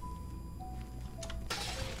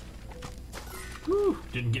 Whew!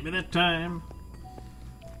 Didn't get me that time.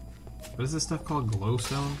 What is this stuff called?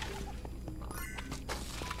 Glowstone?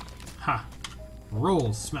 Ha!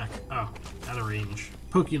 Roll, smack. Oh, out of range.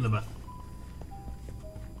 Poke you in the butt.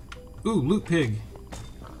 Ooh, loot pig.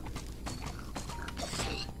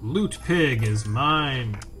 Loot pig is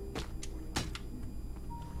mine.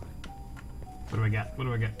 What do I got? What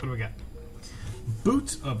do I got? What do I got?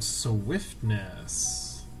 Boot of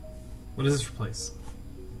Swiftness. What does this replace?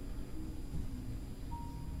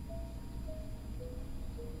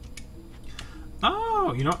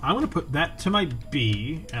 Oh, I'm going to put that to my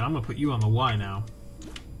B, and I'm going to put you on the Y now.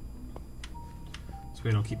 So we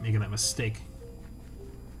don't keep making that mistake.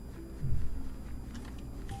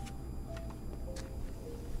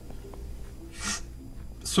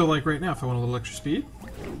 So, like right now, if I want a little extra speed.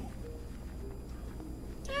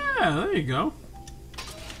 Yeah, there you go.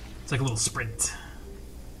 It's like a little sprint.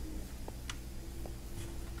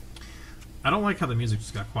 I don't like how the music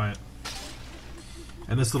just got quiet.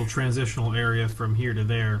 And this little transitional area from here to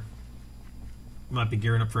there might be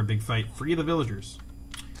gearing up for a big fight. Free the villagers.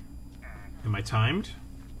 Am I timed?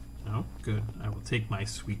 No? Good. I will take my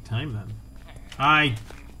sweet time then. I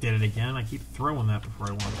did it again. I keep throwing that before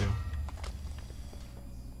I want to.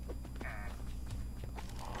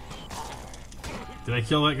 Did I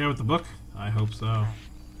kill that guy with the book? I hope so.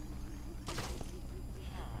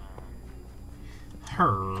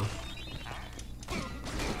 Her.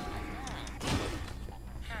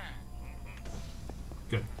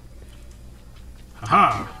 Good.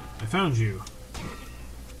 Haha! I found you.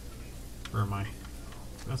 Where am I?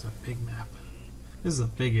 That's a big map. This is a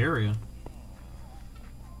big area.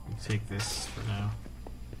 Let me take this for now.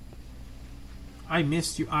 I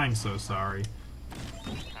missed you. I'm so sorry.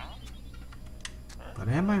 But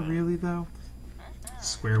am I really, though?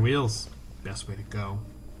 Square wheels. Best way to go.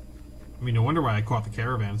 I mean, no wonder why I caught the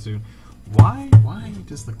caravan soon. Why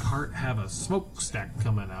does the cart have a smokestack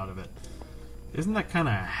coming out of it? Isn't that kind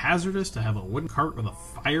of hazardous to have a wooden cart with a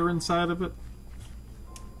fire inside of it?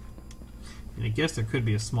 And I guess there could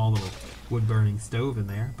be a small little wood-burning stove in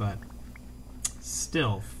there, but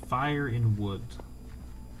still, fire in wood.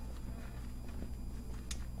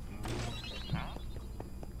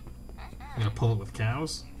 I'm gonna pull it with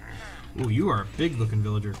cows. Ooh, you are a big-looking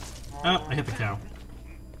villager. Oh, I hit the cow.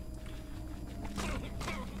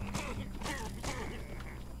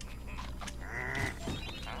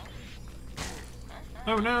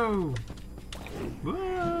 Oh no!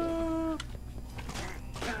 Whoa.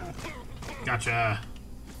 Gotcha!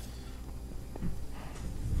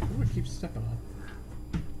 What do I keep stepping on?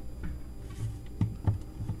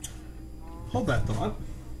 Hold that thought.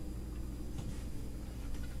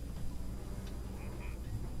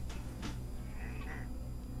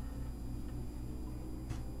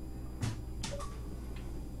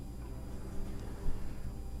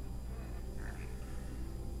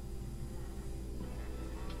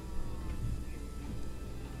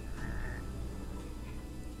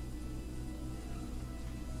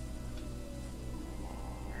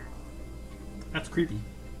 That's creepy.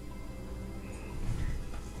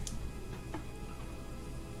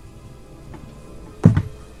 I'm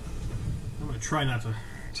gonna try not to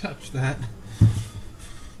touch that.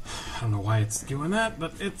 I don't know why it's doing that,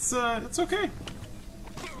 but it's okay.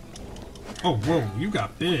 Oh, whoa, you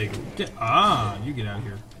got big. You get out of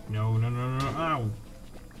here. No, ow.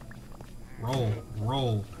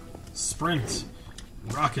 Roll, sprint,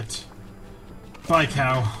 rocket. Bye,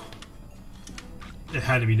 cow. It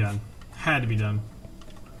had to be done. Had to be done.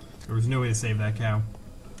 There was no way to save that cow.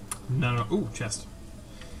 No. Ooh, chest.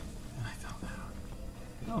 I fell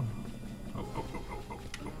down.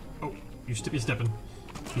 Oh. You're stepping.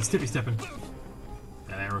 He's stepping.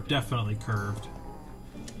 That arrow definitely curved.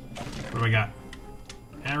 What do I got?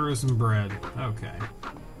 Arrows and bread. Okay.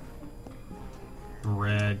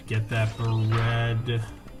 Bread. Get that bread.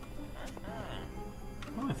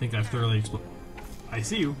 Well, I think I've thoroughly explored. I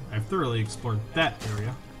see you. I've thoroughly explored that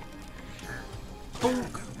area.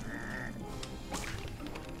 Bonk.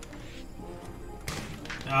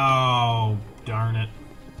 Oh, darn it.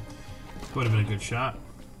 Would have been a good shot.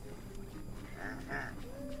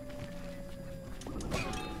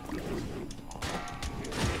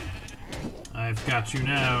 I've got you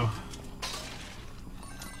now.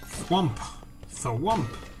 Thwump. Thwump.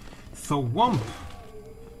 Thwump.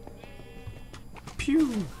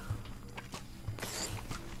 Pew.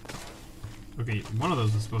 Okay, one of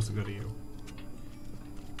those is supposed to go to you.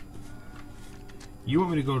 You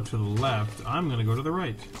want me to go to the left. I'm gonna go to the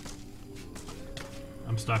right.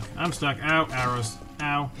 I'm stuck. I'm stuck. Ow. Arrows.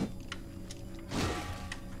 Ow.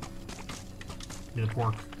 Get a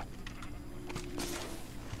pork.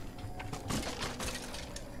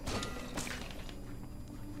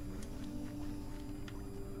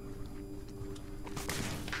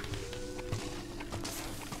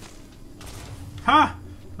 Ha!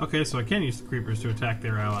 Okay, so I can use the creepers to attack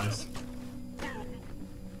their allies.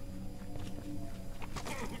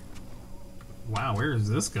 Wow, where is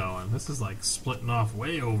this going? This is like splitting off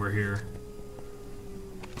way over here.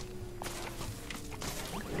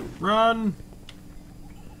 Run!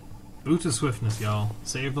 Boots of swiftness, y'all.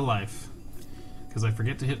 Save the life. Because I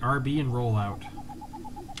forget to hit RB and roll out.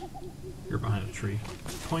 You're behind a tree.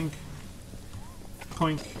 Poink.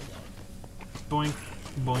 Poink. Boink.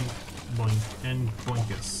 Boink. Boink. And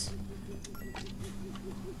boinkus.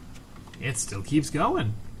 It still keeps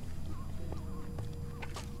going.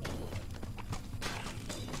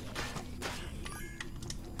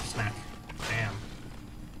 Smack. Bam.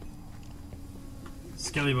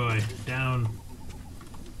 Skelly boy. Down.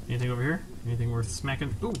 Anything over here? Anything worth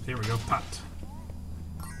smacking? Ooh, there we go. Popped.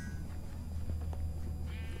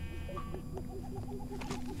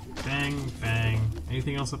 Bang, bang.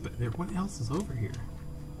 Anything else up there? What else is over here?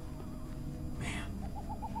 Man.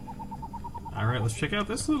 Alright, let's check out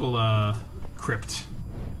this little, crypt.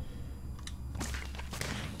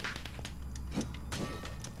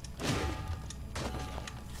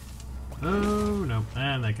 Oh, no.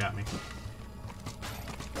 And that got me.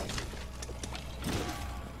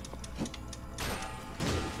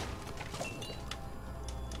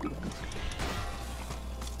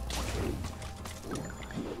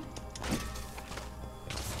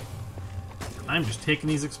 I'm just taking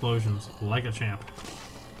these explosions like a champ.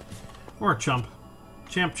 Or a chump.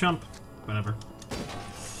 Champ, chump. Whatever.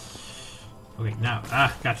 Okay, now.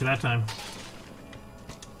 Ah, got you that time.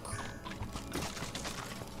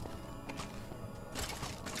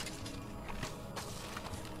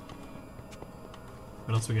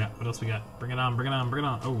 What else we got? What else we got? Bring it on, bring it on, bring it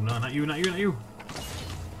on. Oh, no, not you, not you, not you.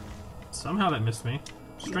 Somehow that missed me.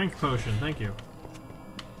 Strength potion, thank you.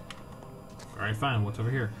 Alright, fine. What's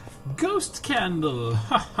over here? Ghost candle!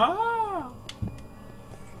 Ha ha!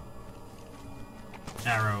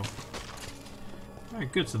 Arrow.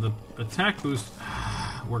 Alright, good. So the attack boost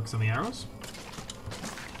works on the arrows.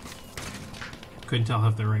 Couldn't tell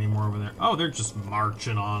if there were any more over there. Oh, they're just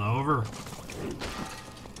marching on over.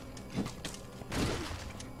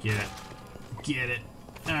 Get it. Get it.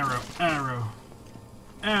 Arrow, arrow.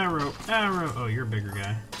 Arrow, arrow. Oh, you're a bigger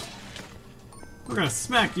guy. We're gonna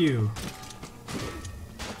smack you.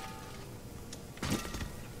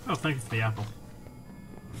 Oh, thank you for the apple.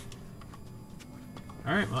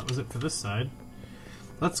 Alright, well, that was it for this side.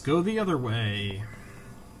 Let's go the other way.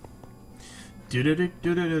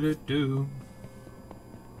 Do-do-do-do-do-do-do.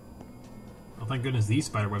 Oh, thank goodness these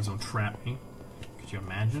spider webs don't trap me. Could you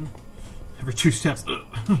imagine? Every 2 steps.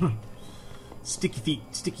 Sticky feet,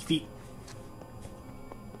 sticky feet.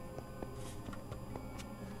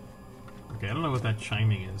 Okay, I don't know what that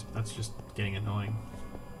chiming is, but that's just getting annoying.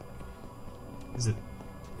 Is it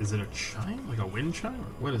a chime? Like a wind chime?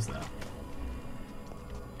 Or what is that?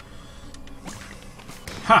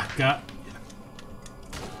 Ha! Got.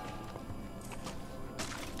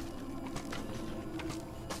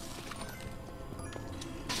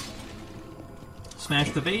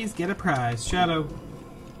 Smash the vase, get a prize. Shadow.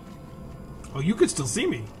 Oh, you could still see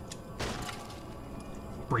me.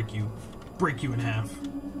 Break you. Break you in half.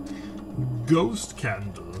 Ghost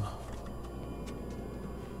candle.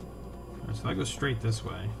 Right, so if I go straight this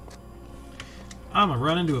way, I'm gonna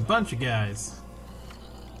run into a bunch of guys.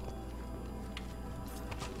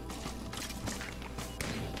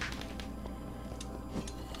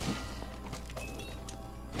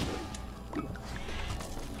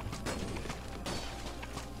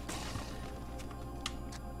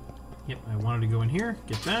 Yep, I wanted to go in here.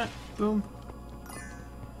 Get that. Boom.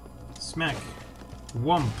 Smack.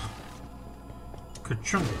 Wump.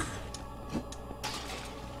 Ka-chunk.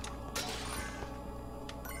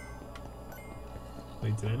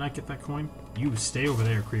 Wait, did I not get that coin? You stay over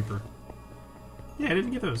there, creeper. Yeah, I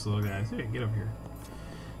didn't get those little guys. Hey, get over here.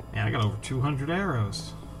 Man, I got over 200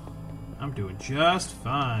 arrows. I'm doing just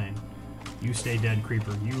fine. You stay dead,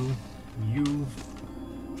 creeper. You.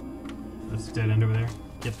 That's a dead end over there.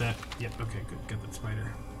 Get that. Yep, okay, good. Get that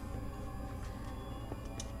spider.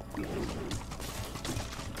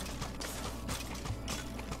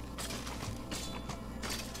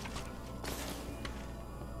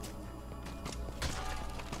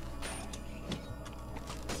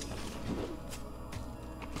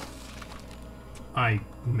 I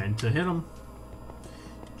meant to hit him.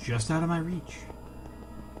 Just out of my reach.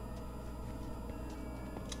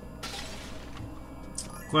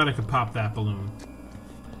 Glad I could pop that balloon.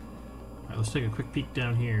 Alright, let's take a quick peek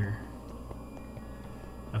down here.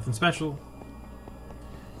 Nothing special.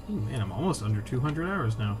 Ooh, man, I'm almost under 200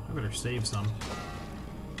 hours now. I better save some.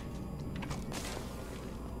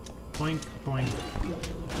 Boink, boink.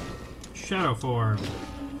 Shadow form.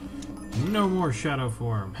 No more shadow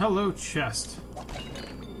form. Hello, chest.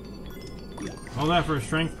 All that for a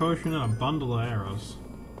strength potion and a bundle of arrows.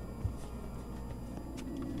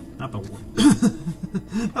 Not the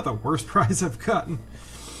not the worst prize I've gotten.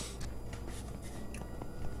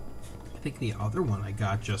 I think the other one I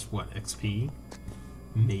got just what, XP?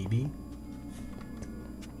 Maybe.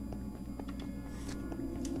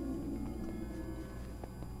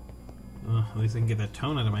 At least I can get that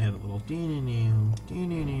tone out of my head a little. Dee-nee-nee.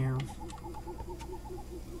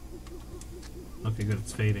 Okay, good,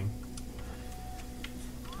 it's fading.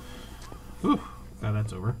 Whew, glad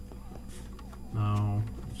that's over. Now,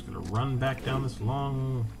 I'm just gonna run back down this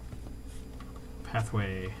long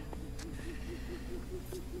pathway.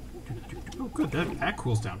 Oh, good, that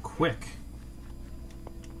cools down quick.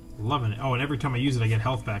 Loving it. Oh, and every time I use it, I get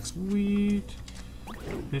health back. Sweet.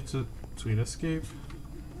 It's a sweet escape.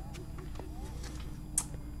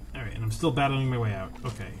 Alright, and I'm still battling my way out.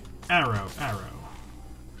 Okay. Arrow, arrow.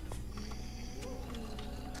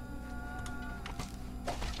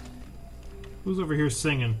 Who's over here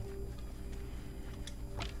singing?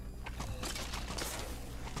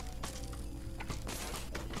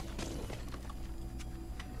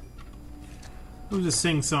 Who's just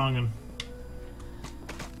sing-songing?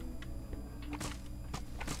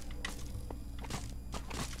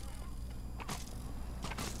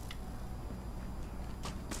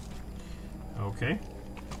 Okay.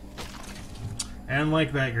 And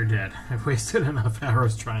like that, you're dead. I've wasted enough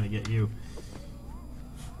arrows trying to get you.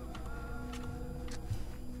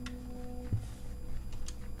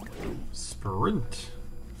 Sprint.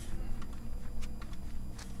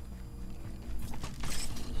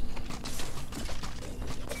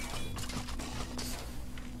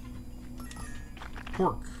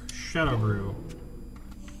 Pork. Shadow brew.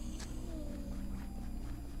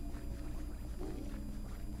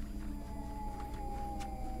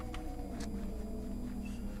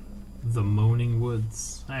 The Moaning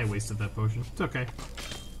Woods. I wasted that potion. It's okay.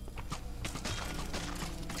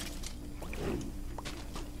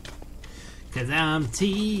 Cause I'm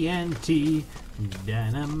TNT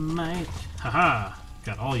Dynamite. Haha!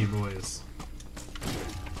 Got all you boys.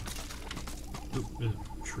 Ooh, there's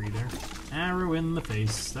a tree there. Arrow in the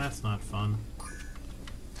face. That's not fun.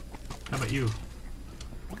 How about you?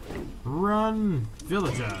 Run!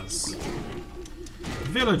 Villagers!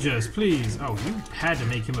 Villagers, please! Oh, you had to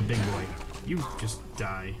make him a big boy. You just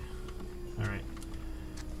die. Alright.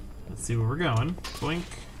 Let's see where we're going. Boink.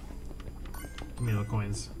 Give me the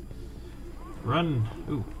coins. Run!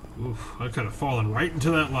 Ooh, oof. I could have fallen right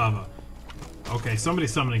into that lava. Okay,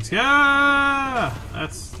 somebody's summoning. Yeah!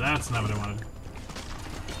 That's not what I wanted.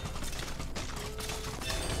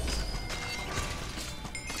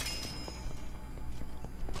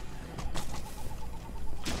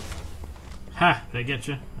 Ha! Did I get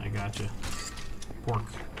you? I got you. Pork.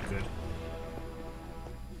 Good.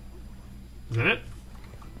 Is that it?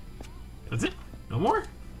 That's it? No more?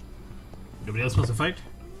 Nobody else wants to fight?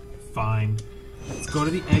 Fine. Let's go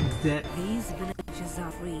to the exit. These villages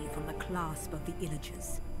are free from the clasp of the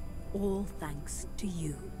Illagers. All thanks to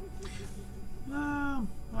you. I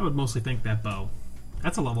would mostly thank that bow.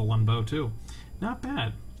 That's a level 1 bow, too. Not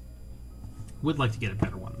bad. Would like to get a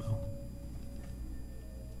better one, though.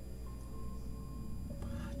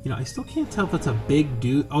 You know, I still can't tell if it's a big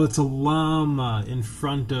dude. Oh, it's a llama in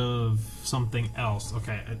front of something else.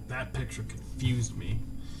 Okay, that picture confused me.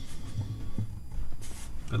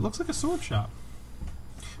 It looks like a sword shop.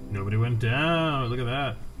 Nobody went down. Look at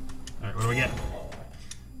that. Alright, what do we get?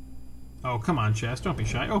 Oh, come on, chest. Don't be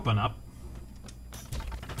shy. Open up.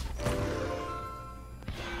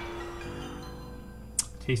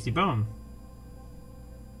 Tasty bone.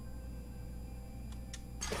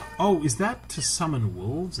 Oh, is that to summon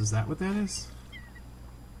wolves? Is that what that is?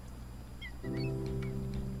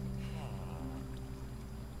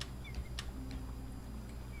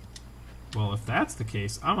 Well, if that's the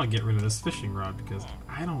case, I'm gonna get rid of this fishing rod because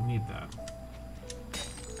I don't need that.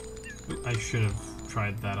 I should have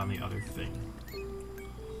tried that on the other thing.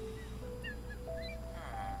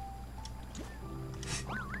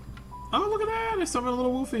 Oh, look at that! I summoned a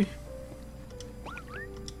little wolfie.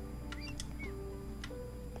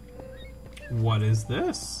 What is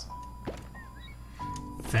this?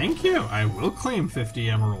 Thank you! I will claim 50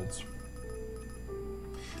 emeralds.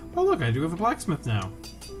 Oh look, I do have a blacksmith now.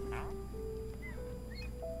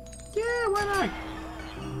 Yeah, why not?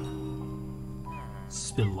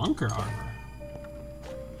 Spelunker armor.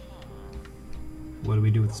 What do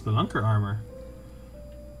we do with Spelunker armor?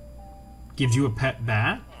 Gives you a pet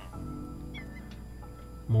bat?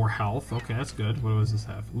 More health. Okay, that's good. What does this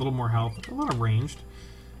have? A little more health. A lot of ranged.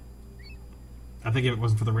 I think if it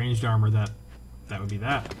wasn't for the ranged armor, that would be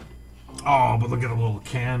that. Oh, but look at the little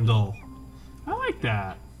candle. I like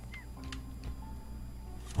that.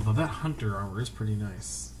 Although that hunter armor is pretty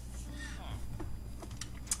nice.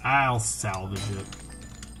 I'll salvage it.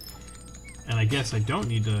 And I guess I don't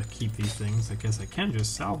need to keep these things. I guess I can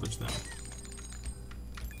just salvage them.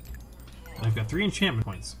 And I've got 3 enchantment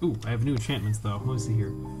points. Ooh, I have new enchantments though. What is it here?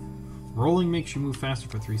 Rolling makes you move faster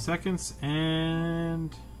for 3 seconds,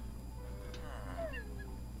 and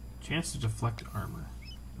chance to deflect armor.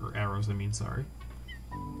 Or arrows, I mean, sorry.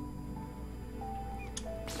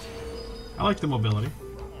 I like the mobility.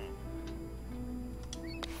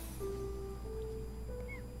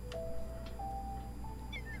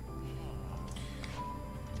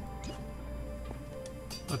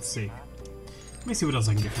 Let's see. Let me see what else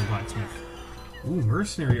I can get from blacksmith. Ooh,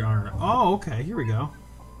 mercenary armor. Oh, okay, here we go.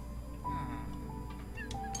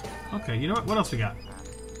 Okay, you know what? What else we got?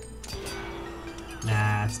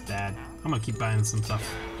 Nah, it's bad. I'm gonna keep buying some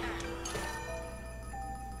stuff.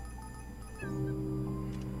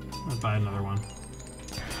 I'm gonna buy another one.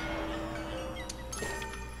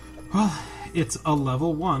 Well, it's a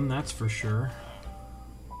level 1, that's for sure.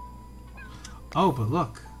 Oh, but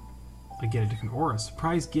look. I get a different aura.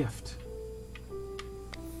 Surprise gift.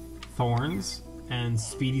 Thorns and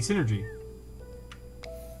speedy synergy.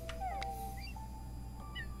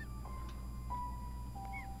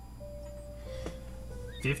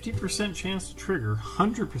 %50 chance to trigger,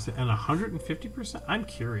 100% and 150%? I'm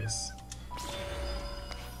curious.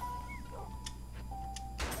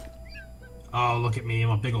 Oh, look at me,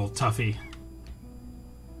 I'm a big old toughie.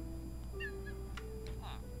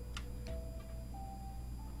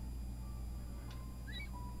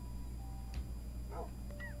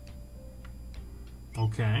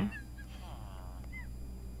 Okay.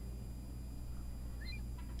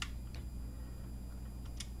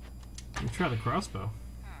 Let me try the crossbow.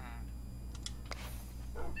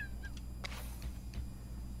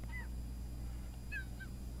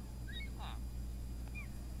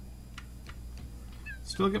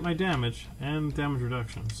 Still get my damage and damage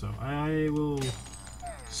reduction, so I will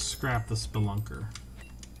scrap the Spelunker.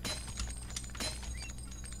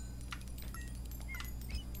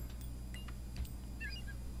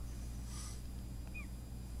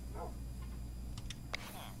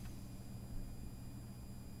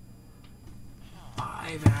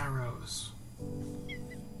 Arrows.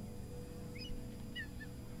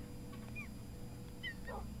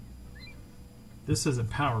 This is a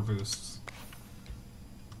power boost.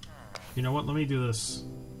 You know what? Let me do this.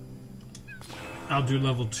 I'll do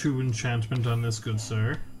level 2 enchantment on this, good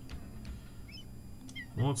sir.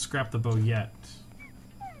 I won't scrap the bow yet.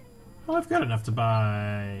 Well, I've got enough to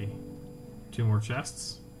buy 2 more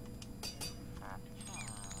chests.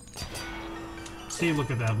 See,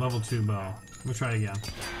 look at that level 2 bow. Let me try it again.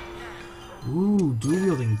 Ooh,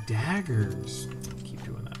 dual-wielding daggers. Keep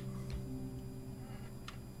doing that.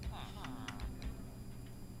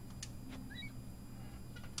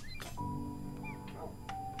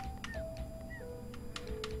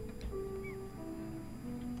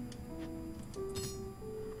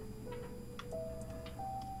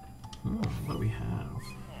 What do we have?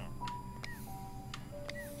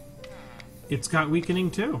 It's got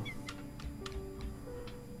weakening too.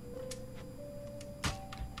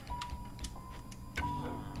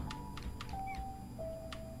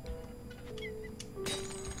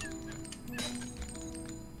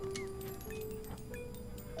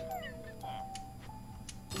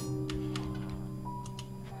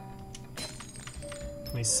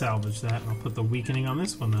 Let me salvage that and I'll put the weakening on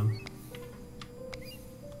this one then.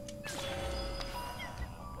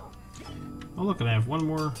 Oh look, and I have one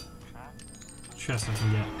more chest I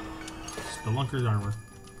can get. Spelunker's armor.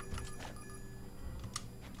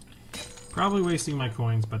 Probably wasting my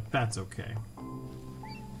coins, but that's okay.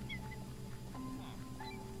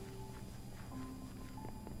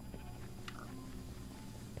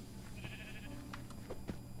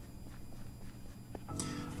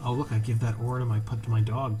 Oh look, I give that ore to my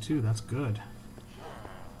dog too. That's good.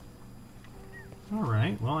 All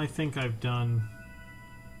right. Well, I think I've done.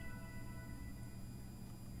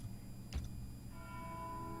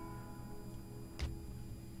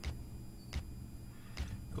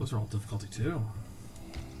 Those are all difficulty too.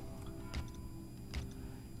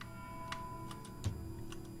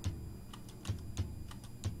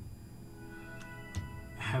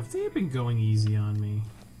 Have they been going easy on me?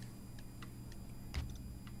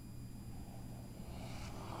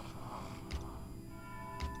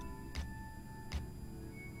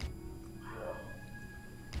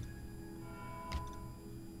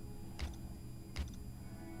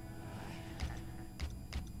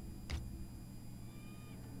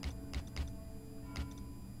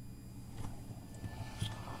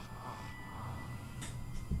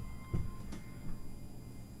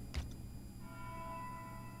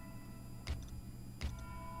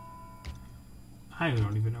 I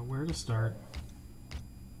don't even know where to start.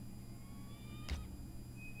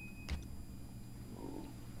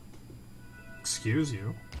 Excuse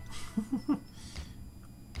you.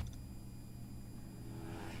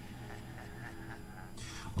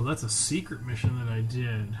 Well, that's a secret mission that I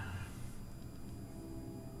did.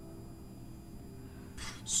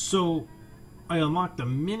 So, I unlocked a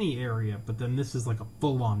mini area, but then this is like a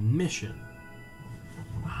full-on mission.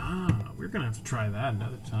 Ah, we're gonna have to try that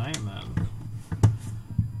another time then.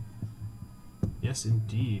 Yes,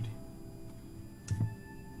 indeed.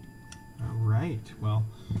 Alright, well,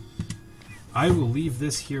 I will leave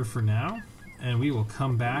this here for now, and we will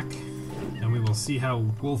come back, and we will see how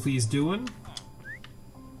Wolfie's doing.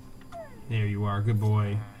 There you are, good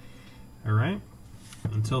boy. Alright,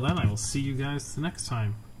 until then, I will see you guys the next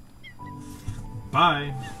time.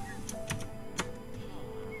 Bye!